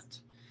predominant.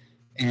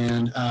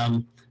 And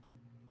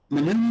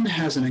manoomin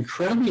has an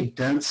incredibly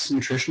dense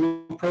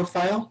nutritional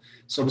profile.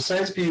 So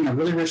besides being a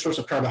really rich source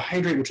of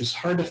carbohydrate, which is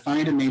hard to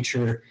find in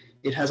nature,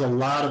 it has a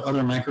lot of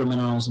other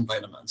microminerals and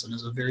vitamins, and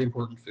is a very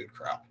important food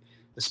crop,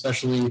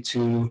 especially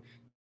to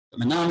the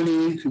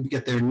Menominee, who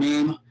get their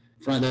name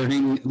from their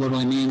name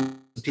literally means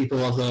the people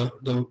of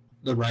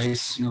the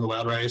rice, the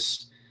wild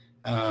rice,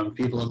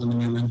 people of the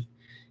manoomin,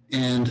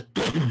 and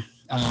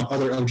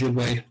other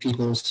Ojibwe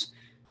peoples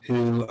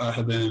who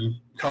have been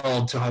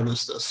called to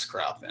harvest this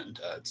crop. And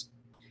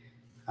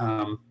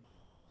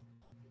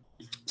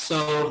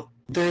so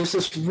there's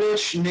this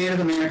rich Native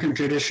American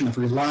tradition of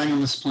relying on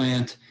this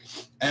plant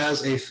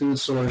as a food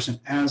source and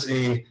as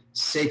a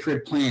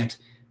sacred plant.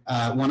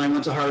 When I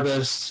went to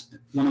harvest,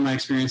 one of my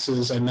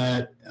experiences, I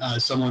met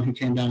someone who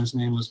came down. His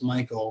name was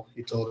Michael.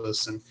 He told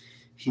us, and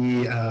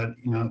he,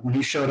 when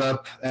he showed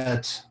up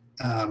at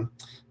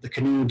the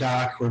canoe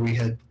dock where we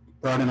had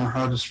brought in our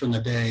harvest from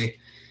the day,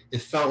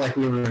 it felt like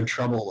we were in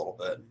trouble a little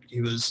bit. He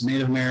was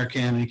Native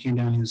American, and he came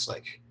down. And he was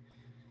like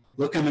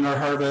looking at our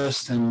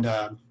harvest, and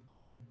I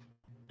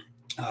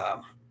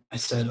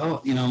said,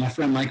 "Oh, my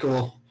friend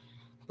Michael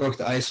broke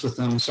the ice with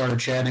him, started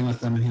chatting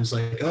with him, and he was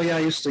like, oh yeah, I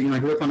used to, I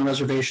grew up on a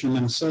reservation in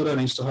Minnesota, and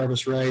I used to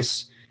harvest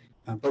rice,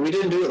 but we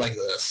didn't do it like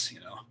this,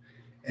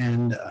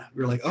 And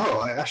we were like,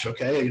 oh gosh,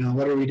 okay,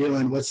 what are we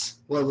doing? What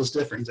was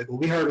different? He's like, well,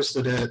 we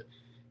harvested it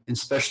in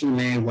specially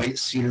made white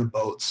cedar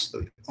boats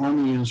that we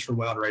only used for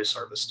wild rice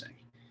harvesting.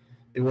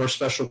 They wore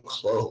special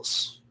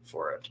clothes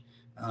for it.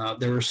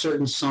 There were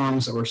certain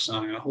songs that were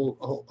sung,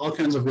 all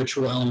kinds of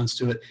ritual elements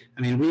to it.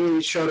 I mean,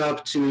 we showed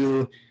up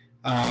to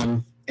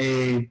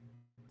a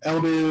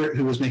elder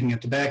who was making a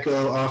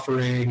tobacco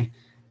offering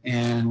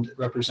and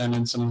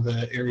represented some of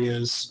the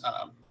area's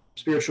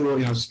spiritual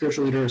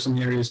leader of some of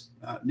the area's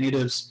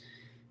natives.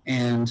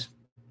 And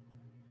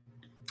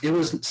it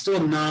was still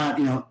not,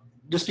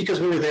 just because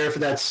we were there for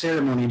that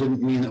ceremony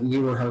didn't mean that we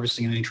were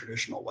harvesting in any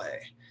traditional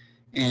way.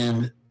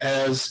 And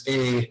as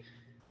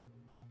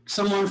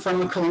someone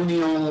from a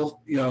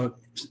colonial,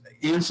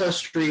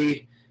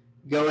 ancestry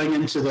going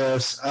into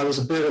this, I was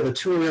a bit of a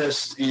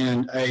tourist,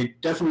 and I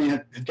definitely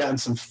had gotten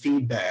some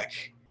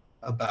feedback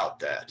about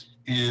that.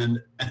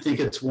 And I think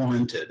it's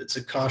warranted. It's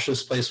a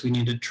cautious place we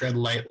need to tread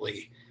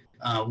lightly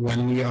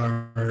when we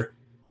are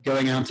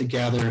going out to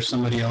gather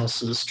somebody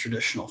else's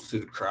traditional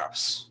food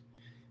crops.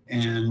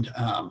 And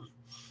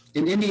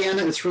in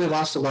Indiana, it's really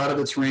lost a lot of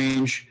its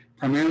range,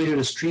 primarily due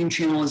to stream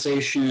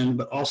channelization,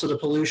 but also to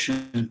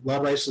pollution.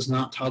 Wild rice does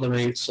not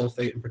tolerate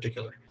sulfate in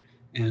particular.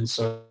 And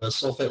so as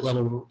sulfate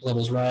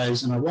levels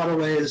rise in our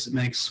waterways, it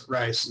makes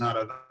rice not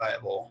a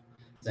viable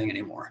thing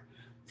anymore.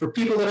 For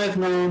people that I've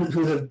known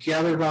who have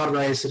gathered wild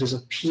rice, it is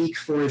a peak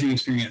foraging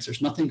experience.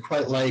 There's nothing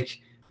quite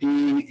like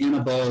being in a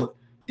boat,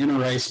 in a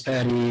rice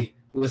paddy,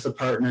 with a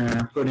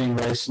partner, putting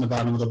rice in the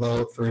bottom of the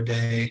boat for a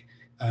day.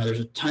 There's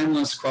a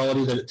timeless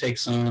quality that it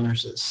takes on.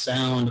 There's a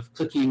sound of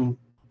clicking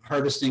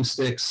harvesting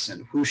sticks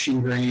and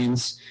whooshing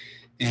grains,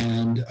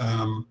 and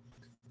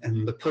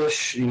the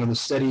push, the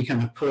steady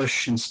kind of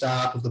push and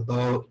stop of the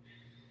boat.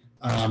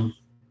 And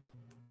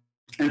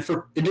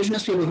for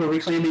Indigenous people who are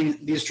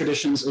reclaiming these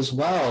traditions as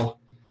well,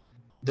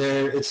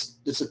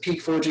 it's a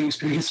peak foraging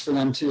experience for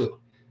them too.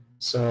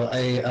 So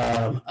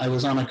I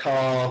was on a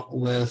call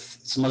with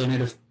some other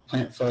native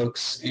plant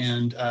folks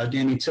and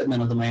Danny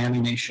Titman of the Miami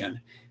Nation,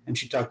 and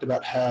she talked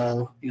about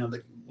how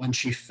when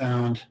she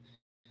found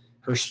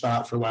her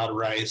spot for wild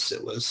rice,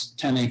 it was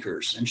 10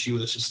 acres, and she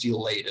was just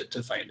elated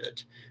to find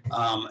it.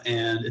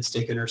 And it's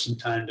taken her some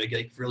time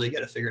to really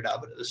get it figured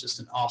out, but it was just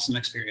an awesome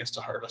experience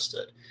to harvest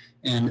it.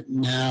 And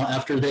now,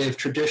 after they've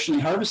traditionally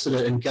harvested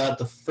it and got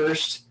the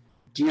first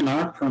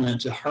DNR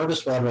permit to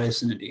harvest wild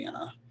rice in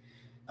Indiana,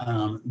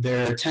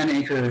 their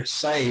 10-acre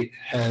site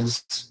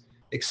has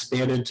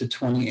expanded to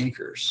 20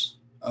 acres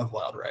of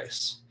wild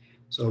rice.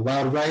 So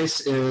wild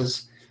rice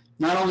is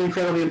not only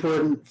incredibly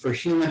important for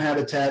human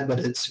habitat, but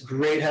it's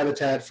great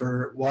habitat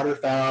for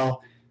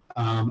waterfowl.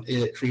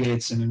 It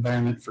creates an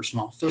environment for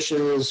small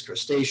fishes,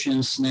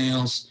 crustaceans,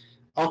 snails,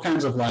 all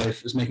kinds of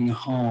life is making a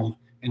home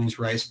in these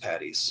rice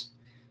paddies.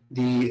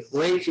 The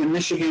lake in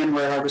Michigan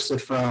where I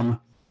harvested from,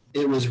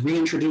 it was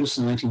reintroduced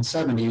in the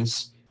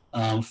 1970s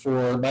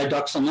by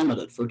Ducks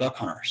Unlimited, for duck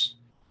hunters.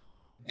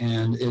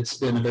 And it's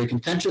been a very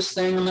contentious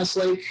thing in this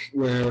lake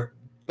where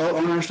boat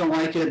owners don't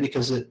like it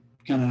because it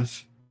kind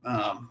of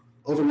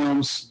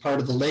overwhelms part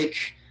of the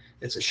lake.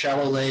 It's a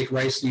shallow lake.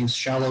 Rice needs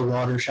shallow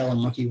water, shallow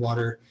mucky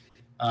water.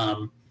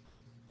 And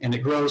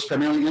it grows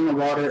primarily in the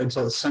water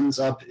until it sends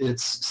up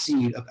its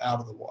seed up out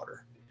of the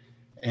water.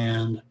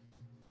 And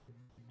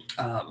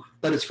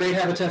but it's great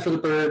habitat for the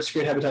birds,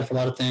 great habitat for a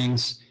lot of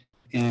things.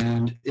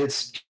 And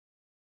it's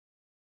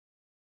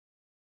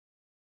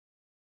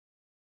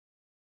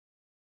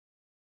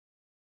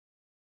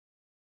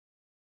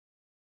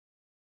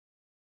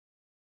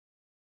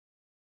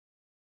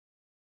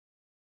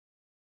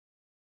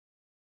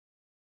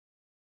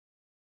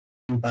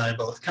by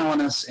both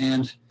colonists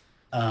and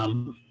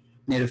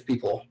native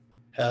people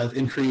have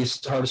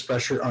increased harvest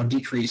pressure on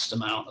decreased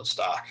amount of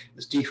stock.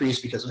 It's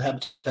decreased because of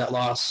habitat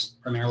loss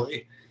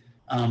primarily.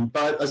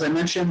 But as I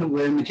mentioned,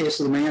 in the case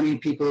of the Miami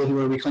people who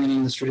are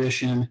reclaiming this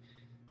tradition,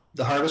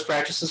 the harvest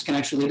practices can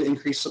actually lead to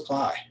increased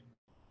supply.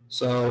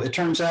 So it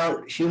turns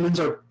out humans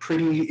are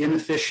pretty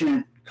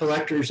inefficient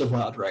collectors of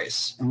wild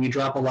rice, and we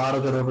drop a lot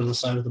of it over the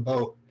side of the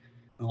boat.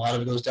 And a lot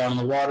of it goes down in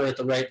the water at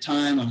the right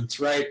time when it's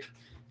ripe,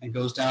 and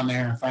goes down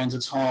there and finds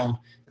its home,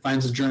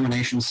 finds a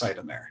germination site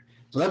in there.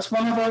 So that's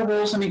one of our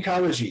roles in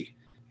ecology.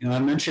 I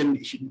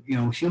mentioned,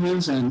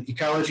 humans and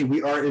ecology,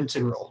 we are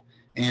integral.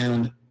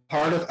 And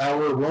part of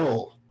our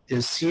role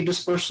is seed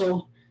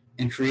dispersal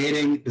and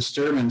creating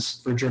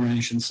disturbance for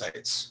germination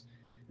sites.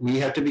 We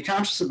have to be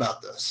conscious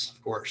about this,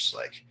 of course.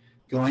 Like,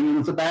 going in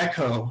with a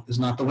backhoe is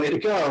not the way to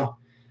go,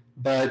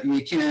 but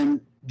we can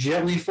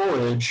gently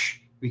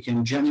forage, we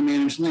can gently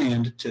manage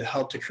land to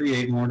help to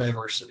create more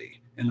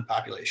diversity in the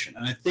population.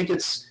 And I think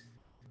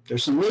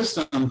there's some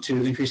wisdom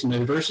to increasing the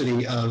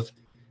diversity of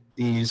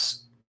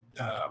these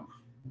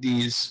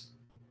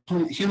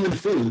human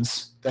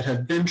foods that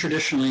have been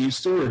traditionally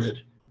stewarded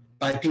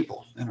by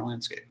people in our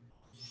landscape.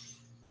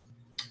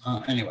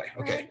 Anyway,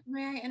 okay.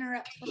 May I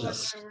interrupt for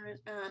Yes. 1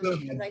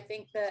 moment? Because I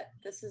think that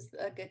this is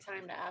a good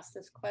time to ask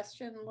this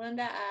question.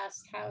 Linda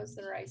asked, how is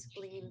the rice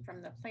gleaned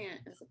from the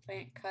plant? Is the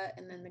plant cut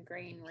and then the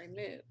grain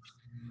removed?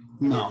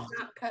 No. It's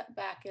not cut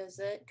back, is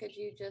it? Could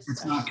you just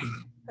It's not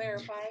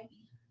clarify?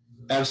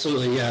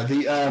 Absolutely,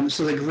 yeah.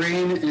 So the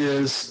grain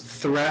is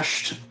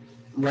threshed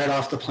right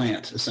off the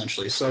plant,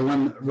 essentially. So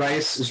when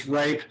rice is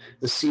ripe,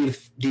 the seed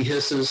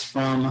dehisces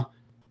from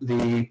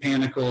the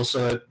panicle,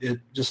 so it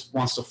just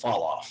wants to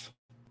fall off,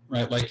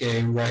 right? Like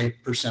a ripe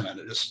persimmon.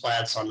 It just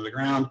splats onto the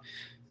ground.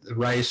 The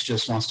rice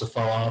just wants to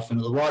fall off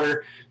into the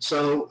water.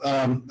 So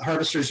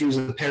harvesters use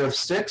a pair of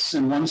sticks,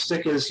 and one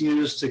stick is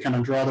used to kind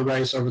of draw the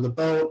rice over the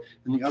boat,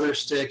 and the other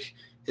stick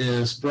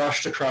is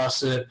brushed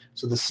across it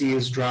so the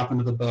seeds drop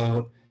into the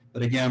boat.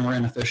 But again, we're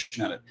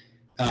inefficient at it.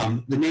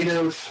 The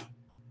native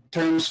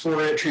terms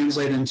for it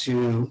translate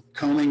into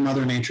combing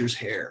Mother Nature's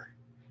hair.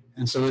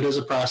 And so it is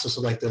a process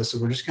like this. So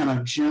we're just kind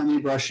of gently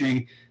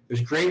brushing.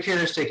 There's great care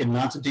is taken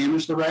not to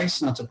damage the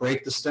rice, not to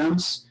break the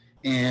stems,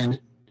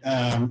 and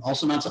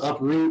also not to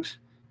uproot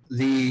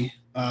the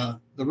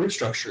root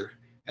structure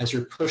as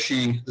you're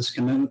pushing this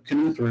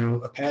canoe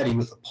through a paddy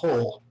with a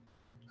pole.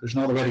 There's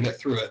no other way to get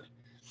through it.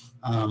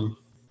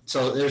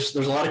 So there's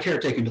a lot of care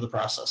taken to the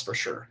process for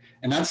sure.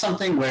 And that's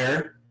something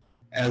where,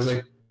 as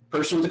a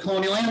person with a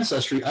colonial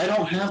ancestry, I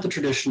don't have the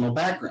traditional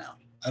background.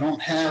 I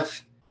don't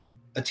have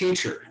a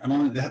teacher.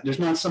 There's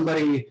not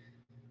somebody,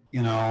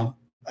 I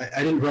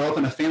didn't grow up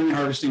in a family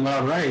harvesting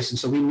wild rice, and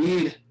so we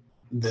need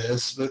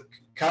this. But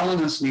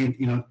colonists need,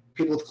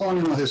 people with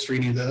colonial history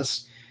need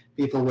this.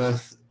 People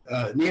with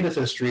native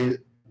history,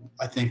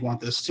 I think,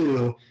 want this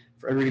too,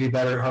 for everybody to be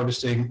better at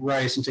harvesting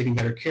rice and taking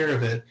better care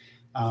of it.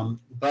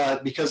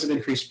 But because of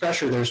increased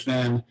pressure, there's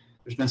been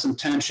some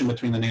tension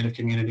between the native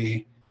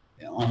community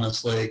on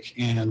this lake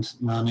and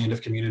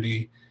non-native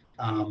community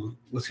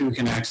with who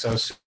can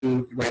access,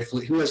 who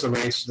has the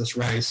rights to this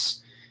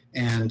rice.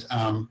 And,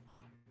 under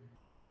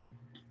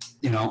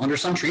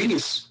some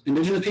treaties,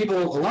 indigenous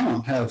people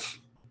alone have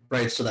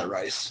rights to that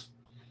rice,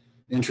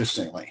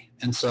 interestingly.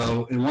 And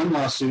so in one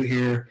lawsuit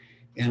here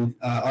in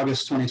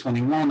August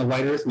 2021, the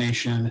White Earth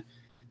Nation,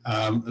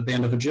 a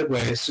band of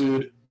Ojibwe,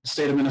 sued the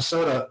state of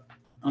Minnesota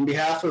on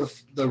behalf of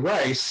the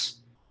rice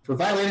for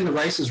violating the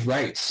rice's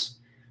rights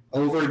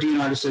over a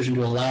DNR decision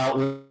to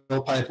allow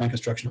oil pipeline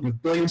construction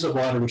with billions of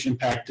water, which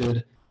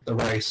impacted the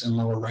rice in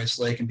Lower Rice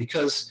Lake. And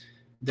because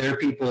their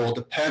people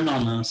depend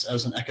on this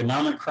as an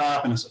economic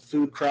crop and as a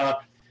food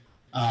crop,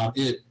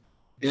 it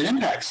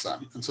impacts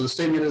them. And so the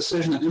state made a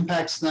decision that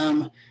impacts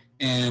them.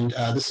 And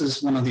this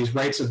is one of these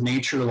rights of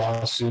nature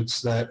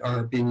lawsuits that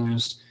are being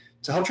used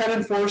to help try to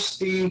enforce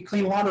the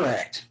Clean Water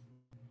Act.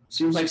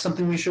 Seems like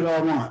something we should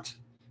all want.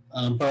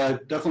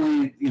 But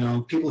definitely,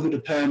 people who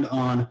depend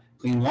on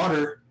clean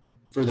water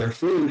for their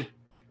food,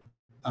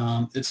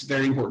 it's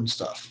very important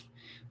stuff.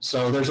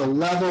 So there's a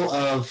level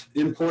of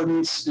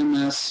importance in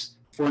this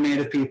for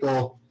Native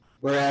people,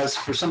 whereas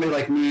for somebody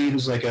like me,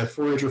 who's like a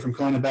forager from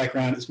colonial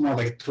background, it's more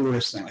like a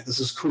tourist thing. Like,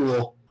 this is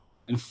cool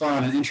and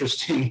fun and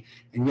interesting,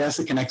 and yes,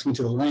 it connects me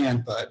to the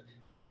land, but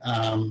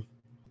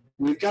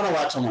we've got a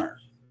lot to learn.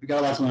 We've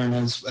got a lot to learn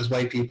as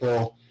white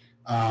people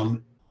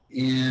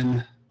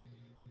in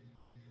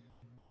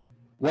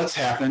what's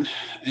happened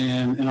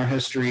in our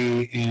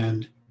history,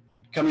 and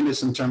coming to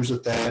some terms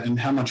with that, and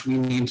how much we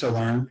need to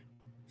learn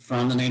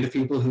from the Native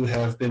people who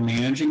have been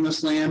managing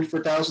this land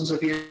for thousands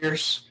of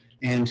years.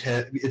 And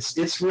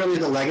it's really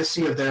the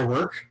legacy of their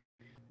work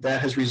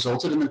that has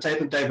resulted in the type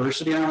of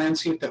diversity in our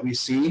landscape that we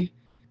see.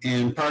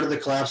 And part of the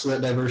collapse of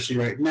that diversity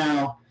right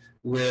now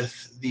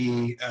with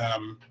the,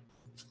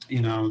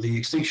 the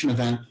extinction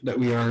event that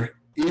we are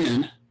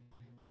in,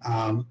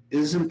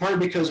 is in part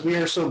because we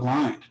are so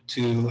blind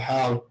to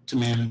how to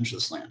manage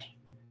this land.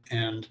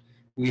 And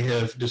we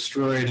have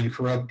destroyed and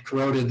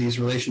corroded these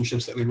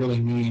relationships that we really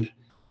need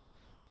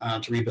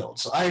to rebuild.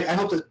 So I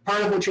hope that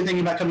part of what you're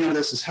thinking about coming out of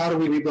this is, how do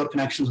we rebuild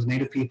connections with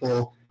Native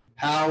people?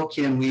 How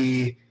can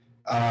we,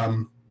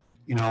 we're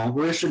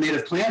interested in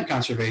native plant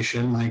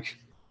conservation. Like,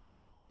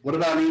 what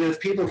about Native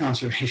people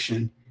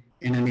conservation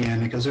in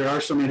Indiana? Because there are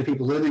so many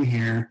people living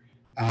here.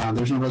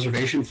 There's no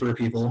reservation for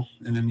people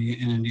in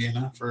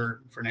Indiana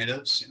for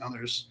natives.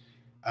 There's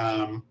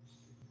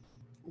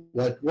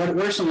what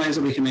are some ways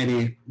that we can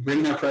maybe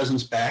bring their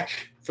presence back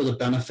for the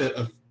benefit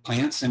of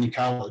plants and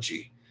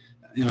ecology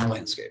in our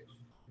landscape?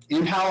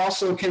 And how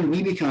also can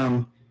we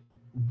become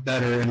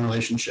better in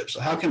relationships?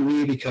 So how can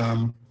we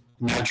become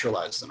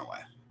naturalized in a way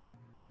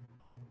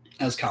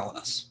as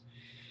colonists?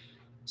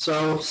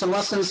 So some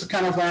lessons to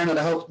kind of learn that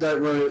I hope that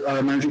are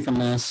emerging from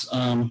this.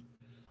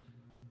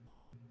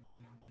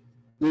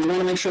 We want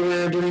to make sure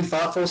we're doing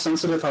thoughtful,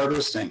 sensitive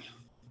harvesting.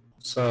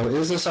 So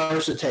is this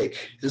ours to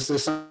take? Is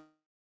this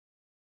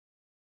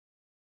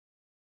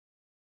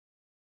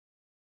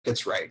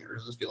it's right, or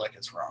does it feel like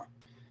it's wrong?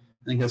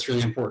 I think that's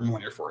really important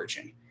when you're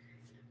foraging.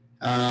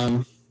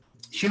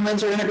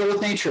 Humans are integral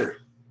with nature.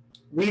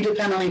 We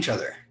depend on each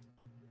other.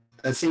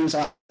 That seems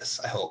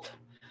obvious, I hope.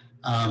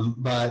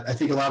 But I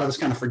think a lot of us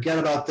kind of forget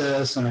about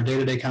this in our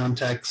day-to-day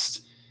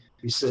context.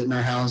 We sit in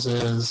our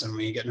houses and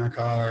we get in our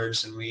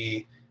cars and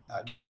we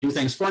do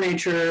things for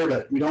nature,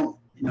 but we don't,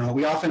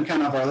 we often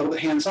kind of are a little bit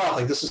hands off.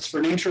 Like, this is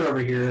for nature over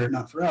here,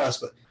 not for us,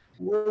 but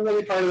we're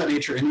really part of that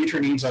nature, and nature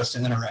needs us to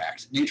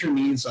interact. Nature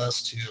needs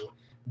us to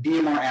be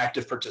a more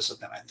active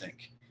participant, I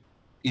think,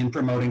 in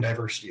promoting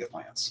diversity of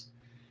plants.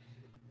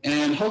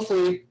 And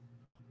hopefully,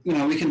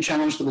 we can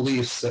challenge the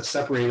beliefs that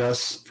separate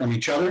us from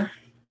each other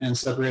and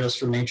separate us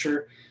from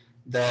nature,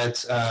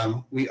 that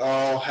we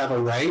all have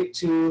a right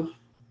to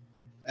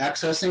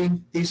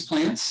accessing these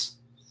plants,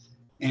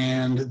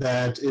 and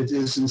that it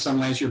is in some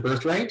ways your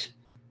birthright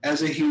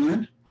as a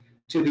human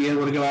to be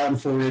able to go out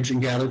and forage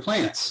and gather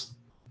plants.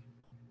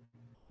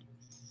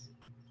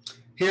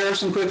 Here are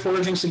some quick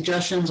foraging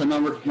suggestions. I know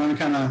we're running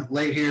kind of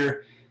late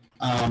here.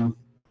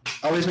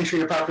 Always make sure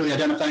you're properly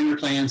identifying your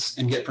plants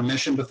and get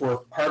permission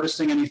before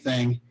harvesting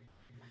anything.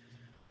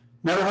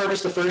 Never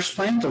harvest the first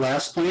plant, the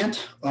last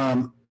plant,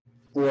 or,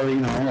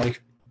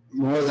 like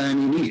more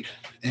than you need.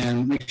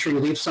 And make sure you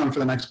leave some for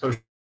the next person.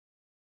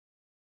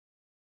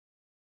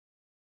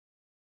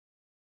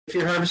 If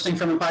you're harvesting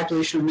from a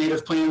population of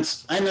native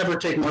plants, I never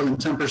take more than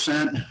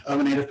 10% of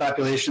a native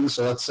population.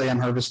 So let's say I'm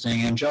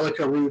harvesting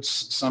angelica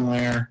roots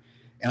somewhere,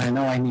 and I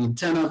know I need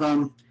 10 of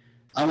them.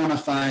 I want to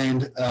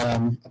find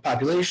a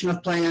population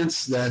of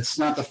plants that's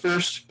not the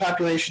first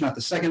population, not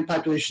the second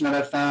population that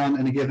I've found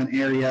in a given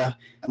area,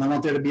 and I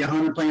want there to be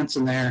 100 plants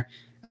in there.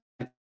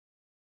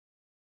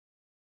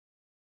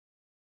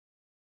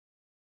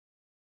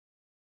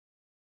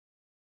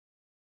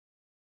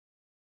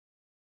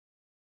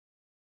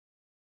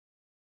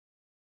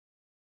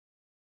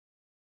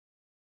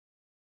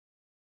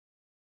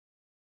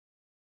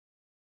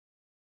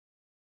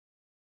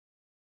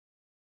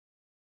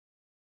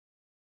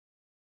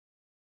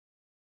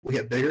 Will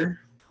get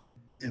bigger,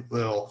 it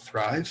will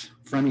thrive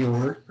from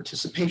your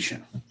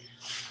participation.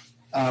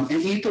 And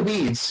eat the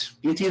weeds,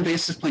 eat the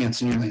invasive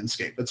plants in your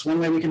landscape. It's one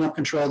way we can help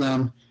control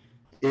them.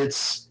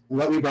 It's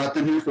what we brought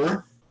them here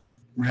for,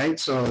 right?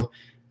 So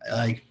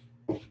like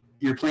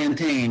your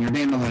plantain, your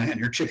dandelion,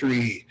 your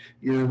chicory,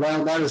 your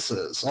wild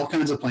lettuces, all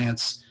kinds of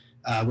plants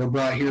were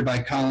brought here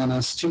by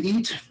colonists to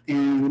eat,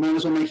 and we might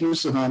as well make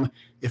use of them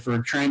if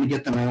we're trying to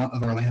get them out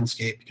of our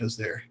landscape because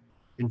they're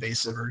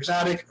invasive or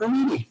exotic or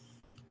weedy.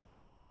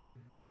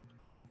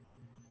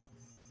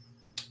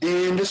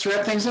 And just to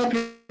wrap things up,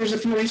 here's a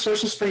few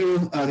resources for you.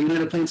 The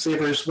United Plant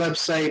Savers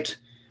website,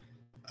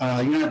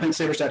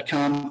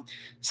 unitedplantsavers.com.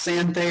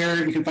 Sam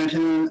Thayer, you can find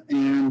him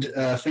and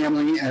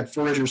family at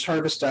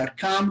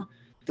foragersharvest.com.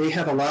 They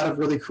have a lot of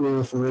really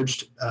cool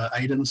foraged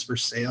items for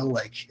sale,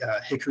 like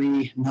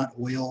hickory nut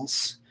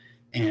oils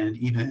and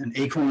even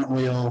acorn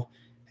oil,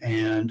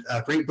 and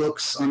great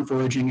books on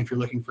foraging if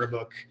you're looking for a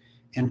book,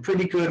 and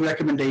pretty good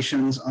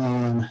recommendations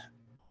on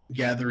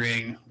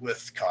gathering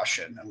with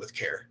caution and with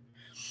care.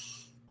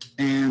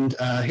 And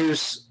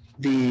here's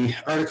the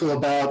article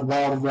about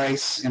wild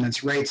rice and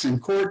its rights in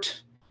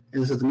court. It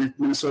is at the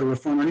Minnesota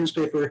Reformer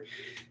newspaper.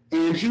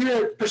 And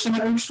here at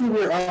Persimmon Herbal School,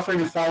 we're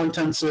offering a fall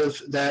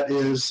intensive that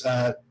is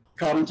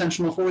called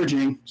Intentional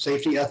Foraging,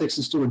 Safety, Ethics,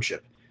 and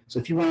Stewardship. So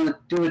if you want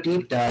to do a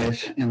deep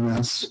dive in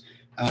this,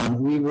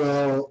 we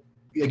will,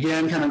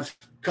 again, kind of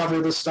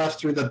cover this stuff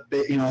through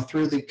the,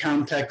 through the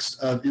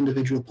context of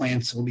individual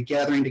plants. We'll be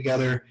gathering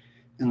together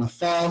in the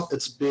fall.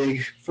 It's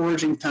big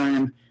foraging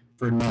time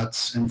for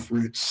nuts and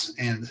fruits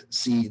and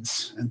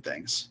seeds and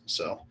things.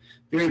 So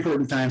very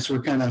important time. So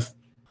we're kind of,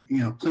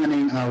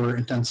 planning our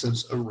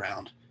intensives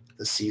around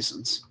the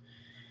seasons.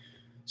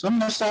 So I'm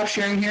going to stop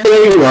sharing here.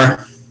 There you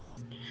are.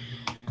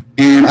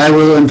 And I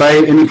will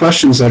invite any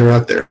questions that are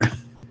out there.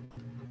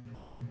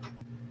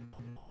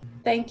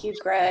 Thank you,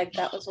 Greg.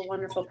 That was a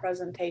wonderful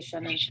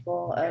presentation and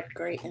full of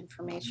great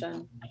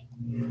information.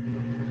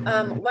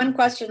 One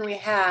question we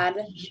had,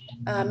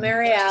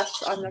 Mary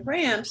asked on the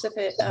ramps if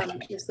it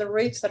is the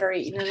roots that are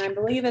eaten, and I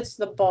believe it's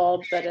the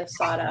bulb that is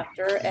sought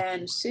after.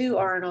 And Sue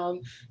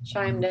Arnold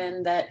chimed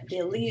in that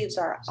the leaves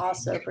are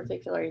also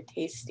particularly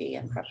tasty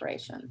in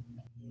preparation.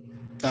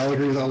 I'll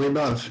agree with all the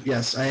above.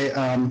 Yes,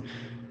 I,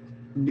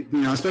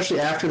 especially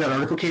after that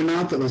article came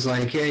out that was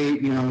like, hey,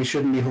 we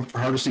shouldn't be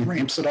harvesting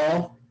ramps at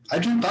all. I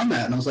jumped on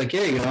that and I was like,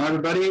 hey,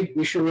 everybody,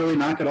 we should really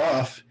knock it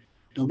off.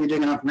 Don't be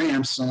digging up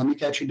ramps. So let me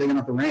catch you digging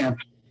up a ramp.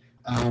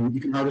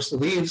 You can harvest the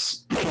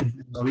leaves,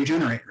 they'll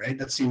regenerate, right?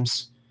 That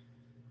seems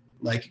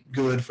like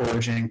good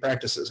foraging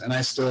practices. And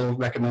I still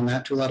recommend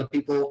that to a lot of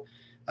people,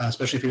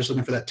 especially if you're just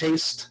looking for that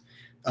taste.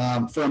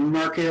 For a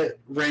market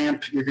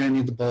ramp, you're going to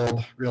need the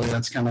bulb. Really,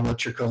 that's kind of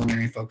what your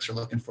culinary folks are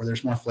looking for.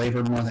 There's more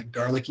flavor, more of that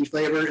garlicky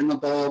flavor in the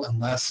bulb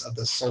and less of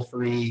the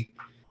sulfury,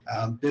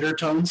 bitter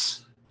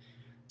tones.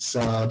 So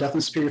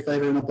definitely superior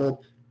flavor in the bulb,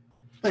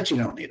 but you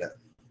don't need it.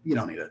 You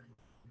don't need it.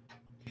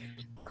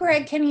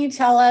 Greg, can you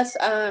tell us,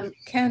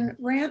 can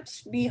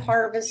ramps be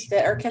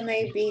harvested or can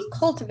they be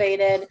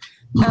cultivated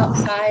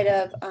outside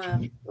of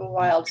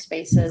wild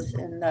spaces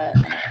in the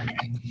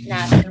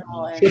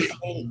national and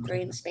state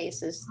green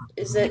spaces?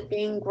 Is it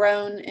being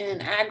grown in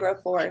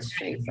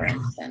agroforestry, for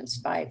instance,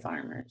 by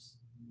farmers?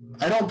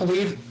 I don't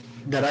believe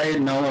that I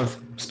know of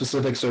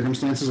specific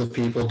circumstances of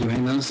people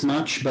doing this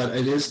much, but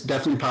it is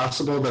definitely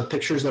possible. The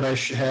pictures that I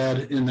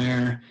had in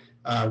there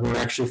were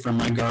actually from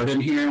my garden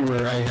here,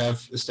 where I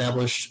have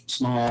established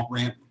small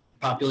ramp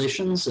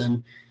populations,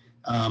 and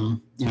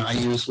you know, I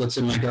use what's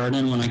in my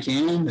garden when I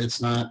can.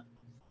 It's not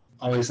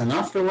always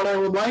enough for what I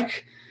would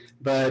like,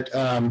 but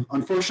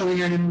unfortunately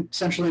here in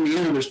central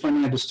Indiana, there's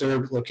plenty of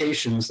disturbed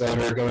locations that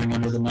are going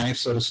under the knife,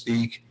 so to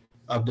speak,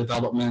 of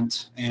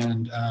development,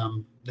 and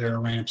there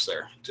are ramps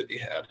there to be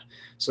had.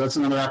 So that's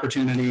another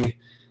opportunity.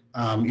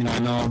 You know, I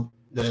know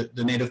that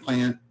the Native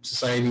Plant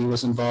Society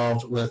was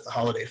involved with the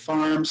Holiday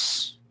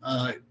Farms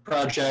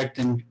project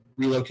and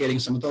relocating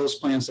some of those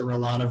plants. There were a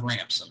lot of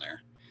ramps in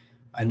there.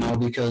 I know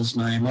because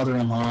my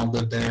mother-in-law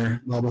lived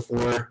there well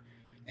before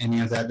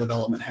any of that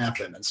development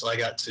happened. And so I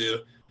got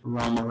to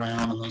roam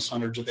around on those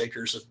hundreds of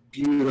acres of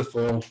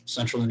beautiful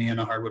central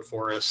Indiana hardwood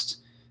forest,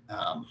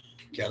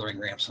 gathering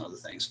ramps and other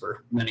things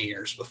for many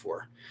years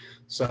before.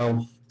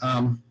 So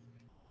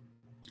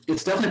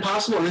it's definitely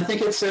possible, and I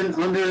think it's an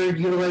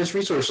underutilized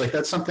resource. Like,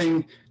 that's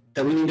something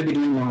that we need to be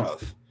doing more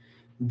of.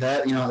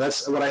 That, you know,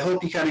 that's what I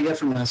hope you kind of get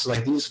from this.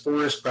 Like, these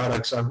forest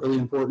products are really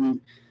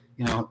important.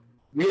 You know,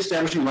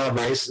 reestablishing wild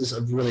rice is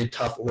a really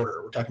tough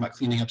order. We're talking about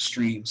cleaning up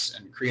streams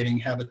and creating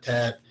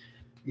habitat.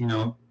 You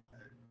know,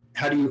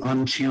 how do you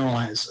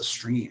unchannelize a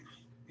stream?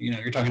 You know,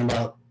 you're talking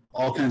about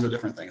all kinds of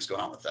different things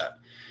going on with that.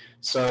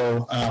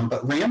 So,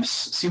 but ramps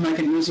seem like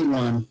an easy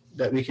one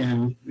that we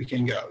can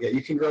go. Yeah,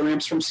 you can grow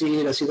ramps from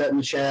seed. I see that in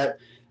the chat.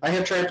 I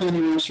have tried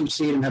planting ramps from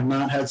seed and have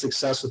not had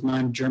success with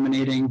mine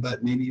germinating,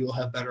 but maybe you will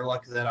have better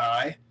luck than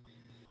I.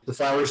 The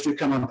flowers do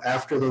come up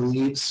after the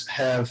leaves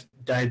have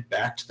died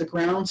back to the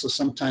ground, so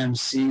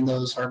sometimes seeing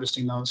those,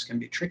 harvesting those can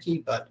be tricky,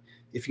 but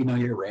if you know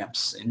your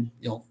ramps, and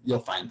you'll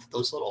find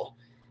those little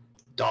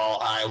doll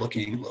eye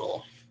looking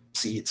little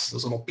seeds,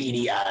 those little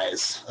beady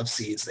eyes of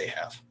seeds they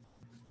have.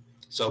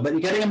 So, but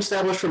getting them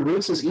established from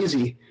roots is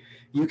easy.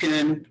 You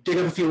can dig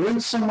up a few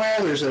roots somewhere,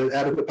 there's an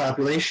adequate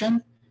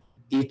population,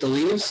 eat the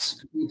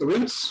leaves, eat the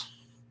roots,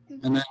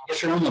 and then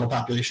get your own little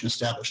population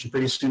established. And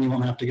pretty soon you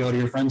won't have to go to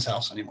your friend's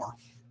house anymore.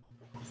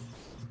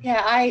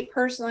 Yeah, I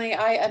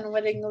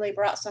unwittingly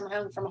brought some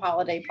home from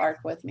Holiday Park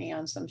with me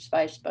on some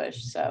spice bush.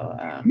 So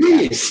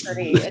Nice. that's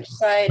pretty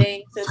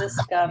exciting to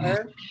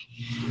discover.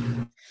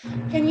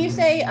 Can you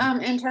say,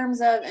 in terms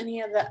of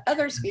any of the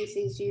other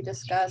species you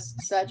discussed,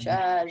 such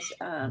as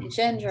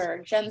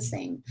ginger,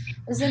 ginseng,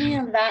 is any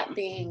of that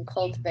being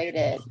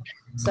cultivated,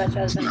 such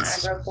as an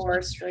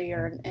agroforestry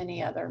or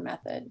any other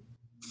method?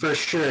 For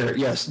sure,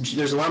 yes.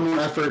 There's a lot more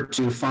effort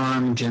to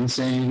farm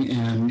ginseng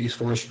and these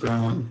forest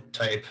grown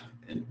type,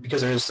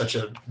 because there is such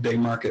a big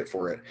market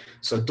for it.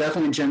 So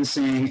definitely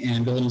ginseng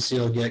and golden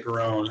seal get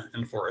grown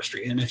in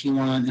forestry. And if you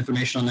want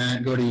information on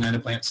that, go to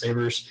United Plant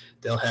Savers.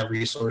 They'll have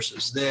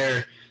resources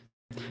there.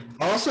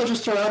 Also,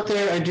 just throw out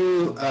there, I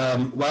do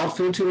wild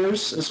food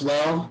tours as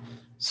well.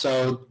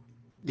 So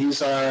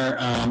these are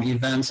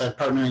events. I'm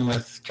partnering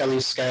with Kelly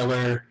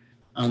Schuyler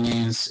on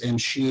these,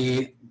 and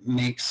she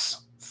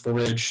makes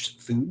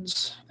foraged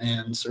foods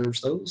and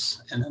serves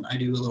those. And then I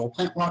do a little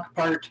plant walk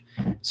part,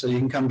 so you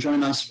can come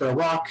join us for a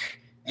walk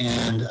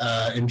and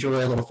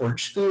enjoy a little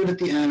foraged food at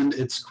the end.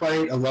 It's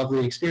quite a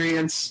lovely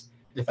experience,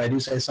 if I do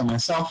say so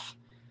myself.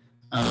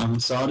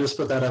 So I'll just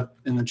put that up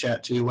in the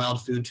chat too,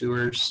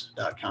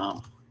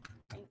 wildfoodtours.com.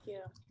 Thank you.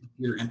 If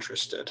you're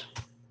interested.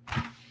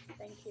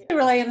 Thank you.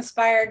 Really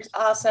inspired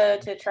also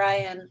to try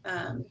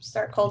and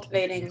start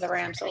cultivating the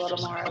ramps a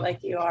little more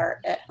like you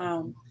are at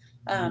home.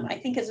 I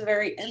think it's a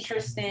very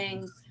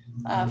interesting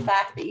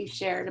fact that you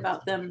shared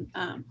about them.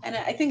 And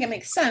I think it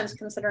makes sense,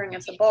 considering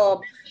it's a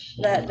bulb,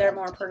 that they're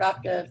more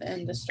productive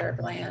in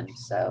disturbed land.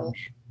 So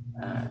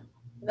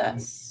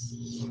that's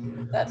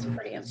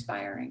pretty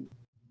inspiring.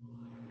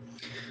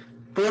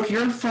 Brooke,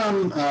 you're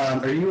from,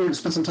 or you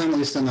spent some time at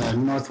least in the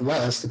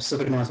Northwest, the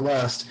Pacific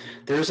Northwest.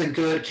 There's a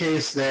good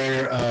case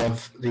there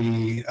of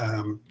the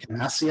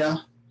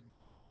Camassia.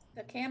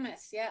 The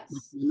camas,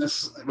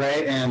 yes.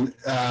 Right, and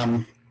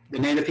the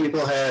Native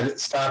people had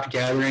stopped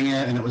gathering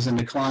it, and it was in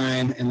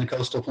decline in the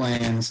coastal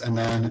plains, and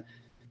then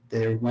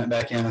they went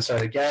back in and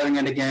started gathering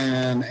it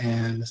again,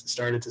 and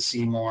started to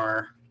see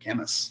more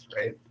camas,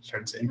 right?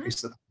 Started to increase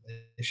the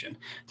population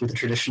through the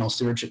traditional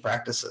stewardship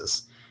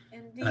practices.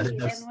 Indeed,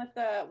 and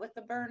with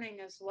the burning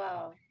as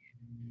well.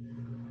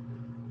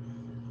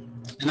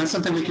 And that's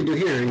something we can do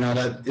here. You know,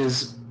 that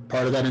is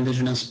part of that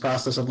indigenous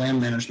process of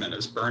land management,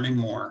 is burning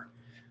more.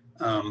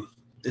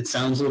 It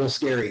sounds a little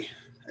scary.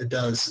 It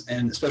does,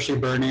 and especially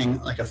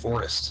burning like a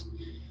forest.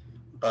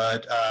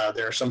 But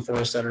there are some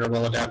forests that are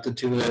well adapted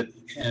to it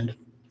and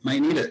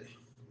might need it.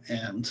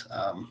 And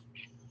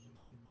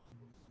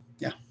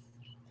yeah.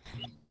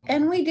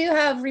 And we do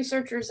have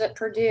researchers at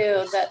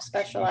Purdue that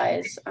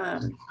specialize,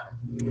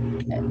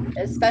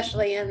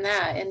 especially in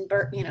that, in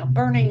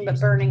burning, but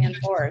burning in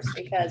forest,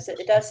 because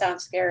it does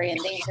sound scary and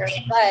dangerous,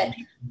 but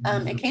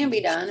it can be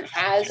done. It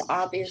has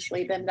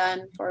obviously been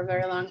done for a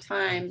very long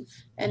time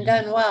and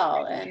done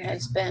well, and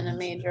has been a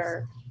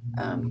major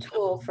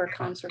tool for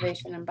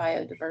conservation and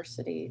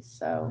biodiversity.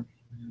 So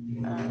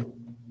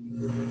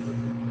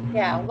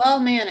yeah, well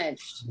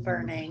managed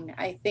burning.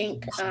 I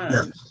think,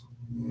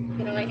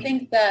 you know, I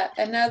think that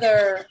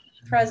another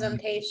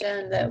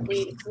presentation that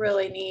we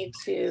really need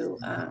to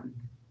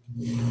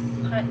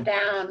hunt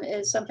down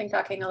is something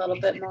talking a little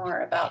bit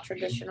more about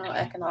traditional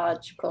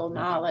ecological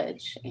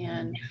knowledge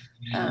and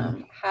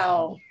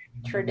how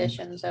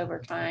traditions over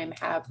time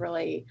have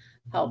really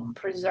helped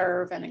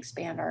preserve and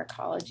expand our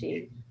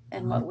ecology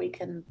and what we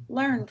can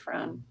learn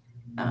from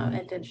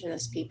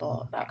indigenous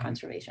people about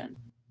conservation.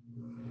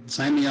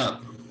 Sign me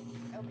up.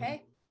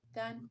 Okay,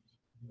 done.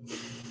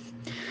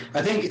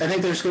 I think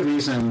there's good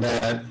reason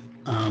that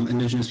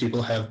indigenous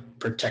people have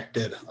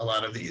protected a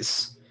lot of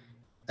these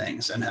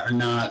things and are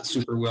not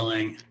super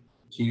willing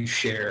to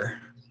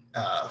share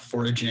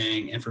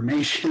foraging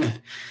information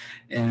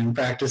and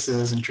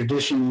practices and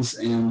traditions,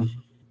 and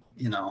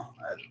you know,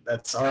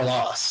 that's our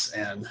loss.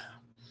 And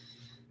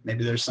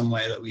maybe there's some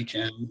way that we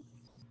can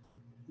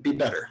be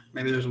better.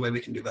 Maybe there's a way we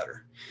can do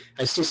better.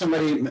 I see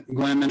somebody,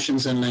 Gwen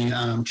mentions in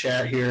the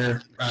chat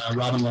here,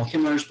 Robin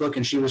Lowell-Himmler's book,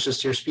 and she was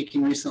just here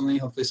speaking recently.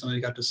 Hopefully somebody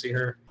got to see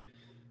her.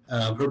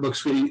 Her book,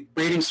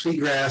 Braiding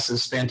Sweetgrass,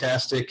 is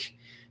fantastic,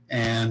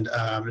 and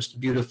just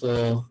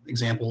beautiful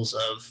examples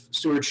of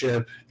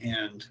stewardship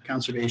and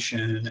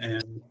conservation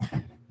and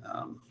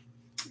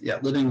yeah,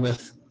 living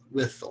with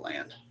the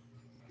land,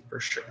 for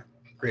sure.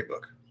 Great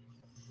book.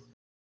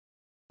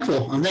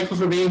 I'm thankful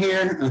for being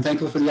here. I'm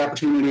thankful for the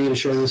opportunity to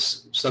share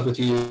this stuff with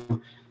you,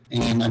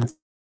 and I'm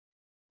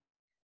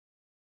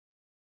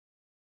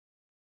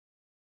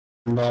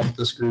involved with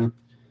this group.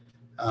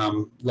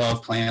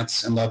 Love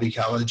plants and love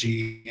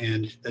ecology,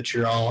 and that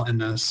you're all in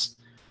this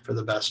for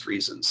the best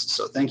reasons.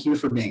 So thank you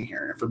for being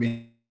here and for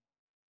being.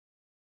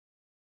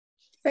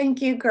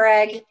 Thank you,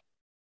 Greg.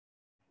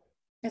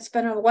 It's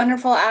been a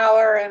wonderful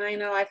hour, and I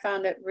know I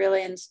found it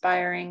really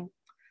inspiring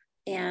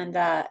and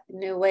a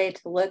new way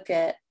to look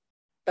at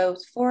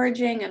both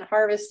foraging and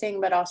harvesting,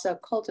 but also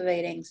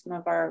cultivating some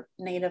of our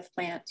native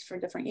plants for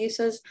different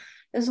uses,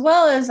 as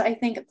well as I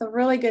think it's a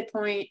really good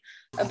point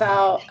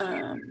about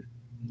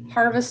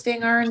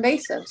harvesting our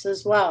invasives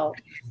as well.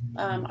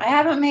 I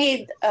haven't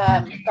made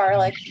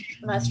garlic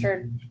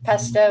mustard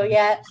pesto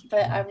yet,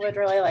 but I would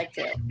really like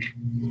to.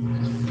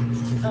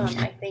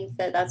 I think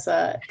that that's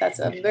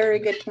a very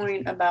good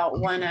point about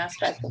one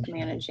aspect of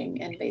managing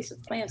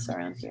invasive plants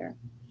around here,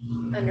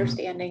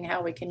 understanding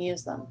how we can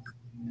use them.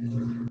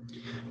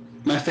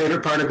 My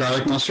favorite part of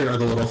garlic mustard are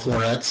the little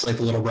florets, like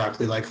the little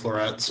broccoli-like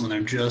florets when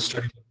they're just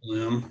starting to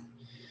bloom.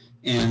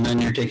 And then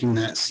you're taking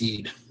that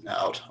seed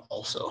out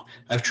also.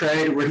 I've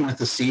tried working with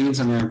the seeds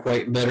and they're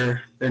quite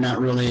bitter. They're not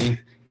really,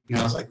 you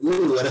know, I was like,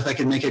 ooh, what if I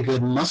could make a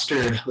good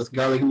mustard with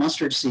garlic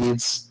mustard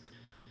seeds?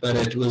 But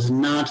it was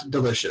not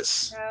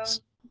delicious.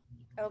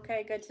 Oh,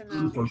 okay, good to know.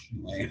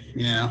 Unfortunately,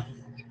 yeah.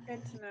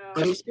 Good to know.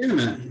 But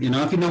experiment. You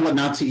know, if you know what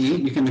not to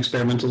eat, you can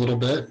experiment a little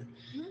bit.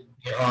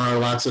 There are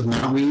lots of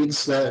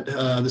knotweeds that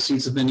the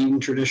seeds have been eaten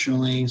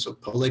traditionally. So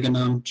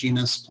polygonum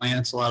genus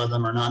plants, a lot of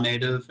them are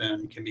non-native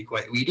and can be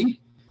quite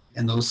weedy,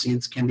 and those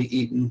seeds can be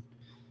eaten.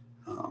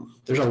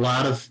 There's a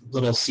lot of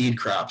little seed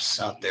crops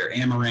out there,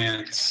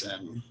 amaranths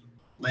and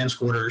lamb's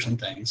quarters and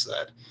things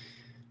that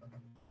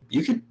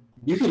you could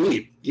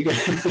eat. You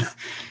could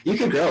you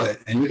could grow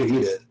it and you could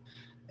eat it,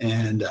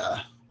 and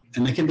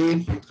it can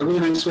be a really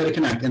nice way to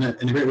connect and a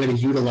great way to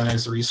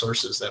utilize the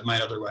resources that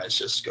might otherwise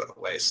just go to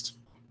waste.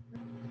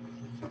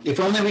 If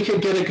only we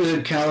could get a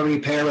good calorie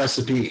pear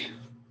recipe.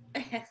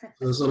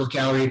 Those little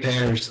calorie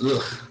pears,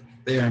 ugh,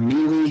 they are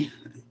mealy.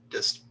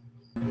 Just.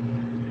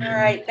 All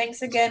right.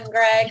 Thanks again,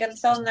 Greg.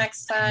 Until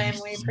next time,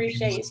 we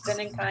appreciate you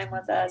spending time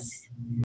with us.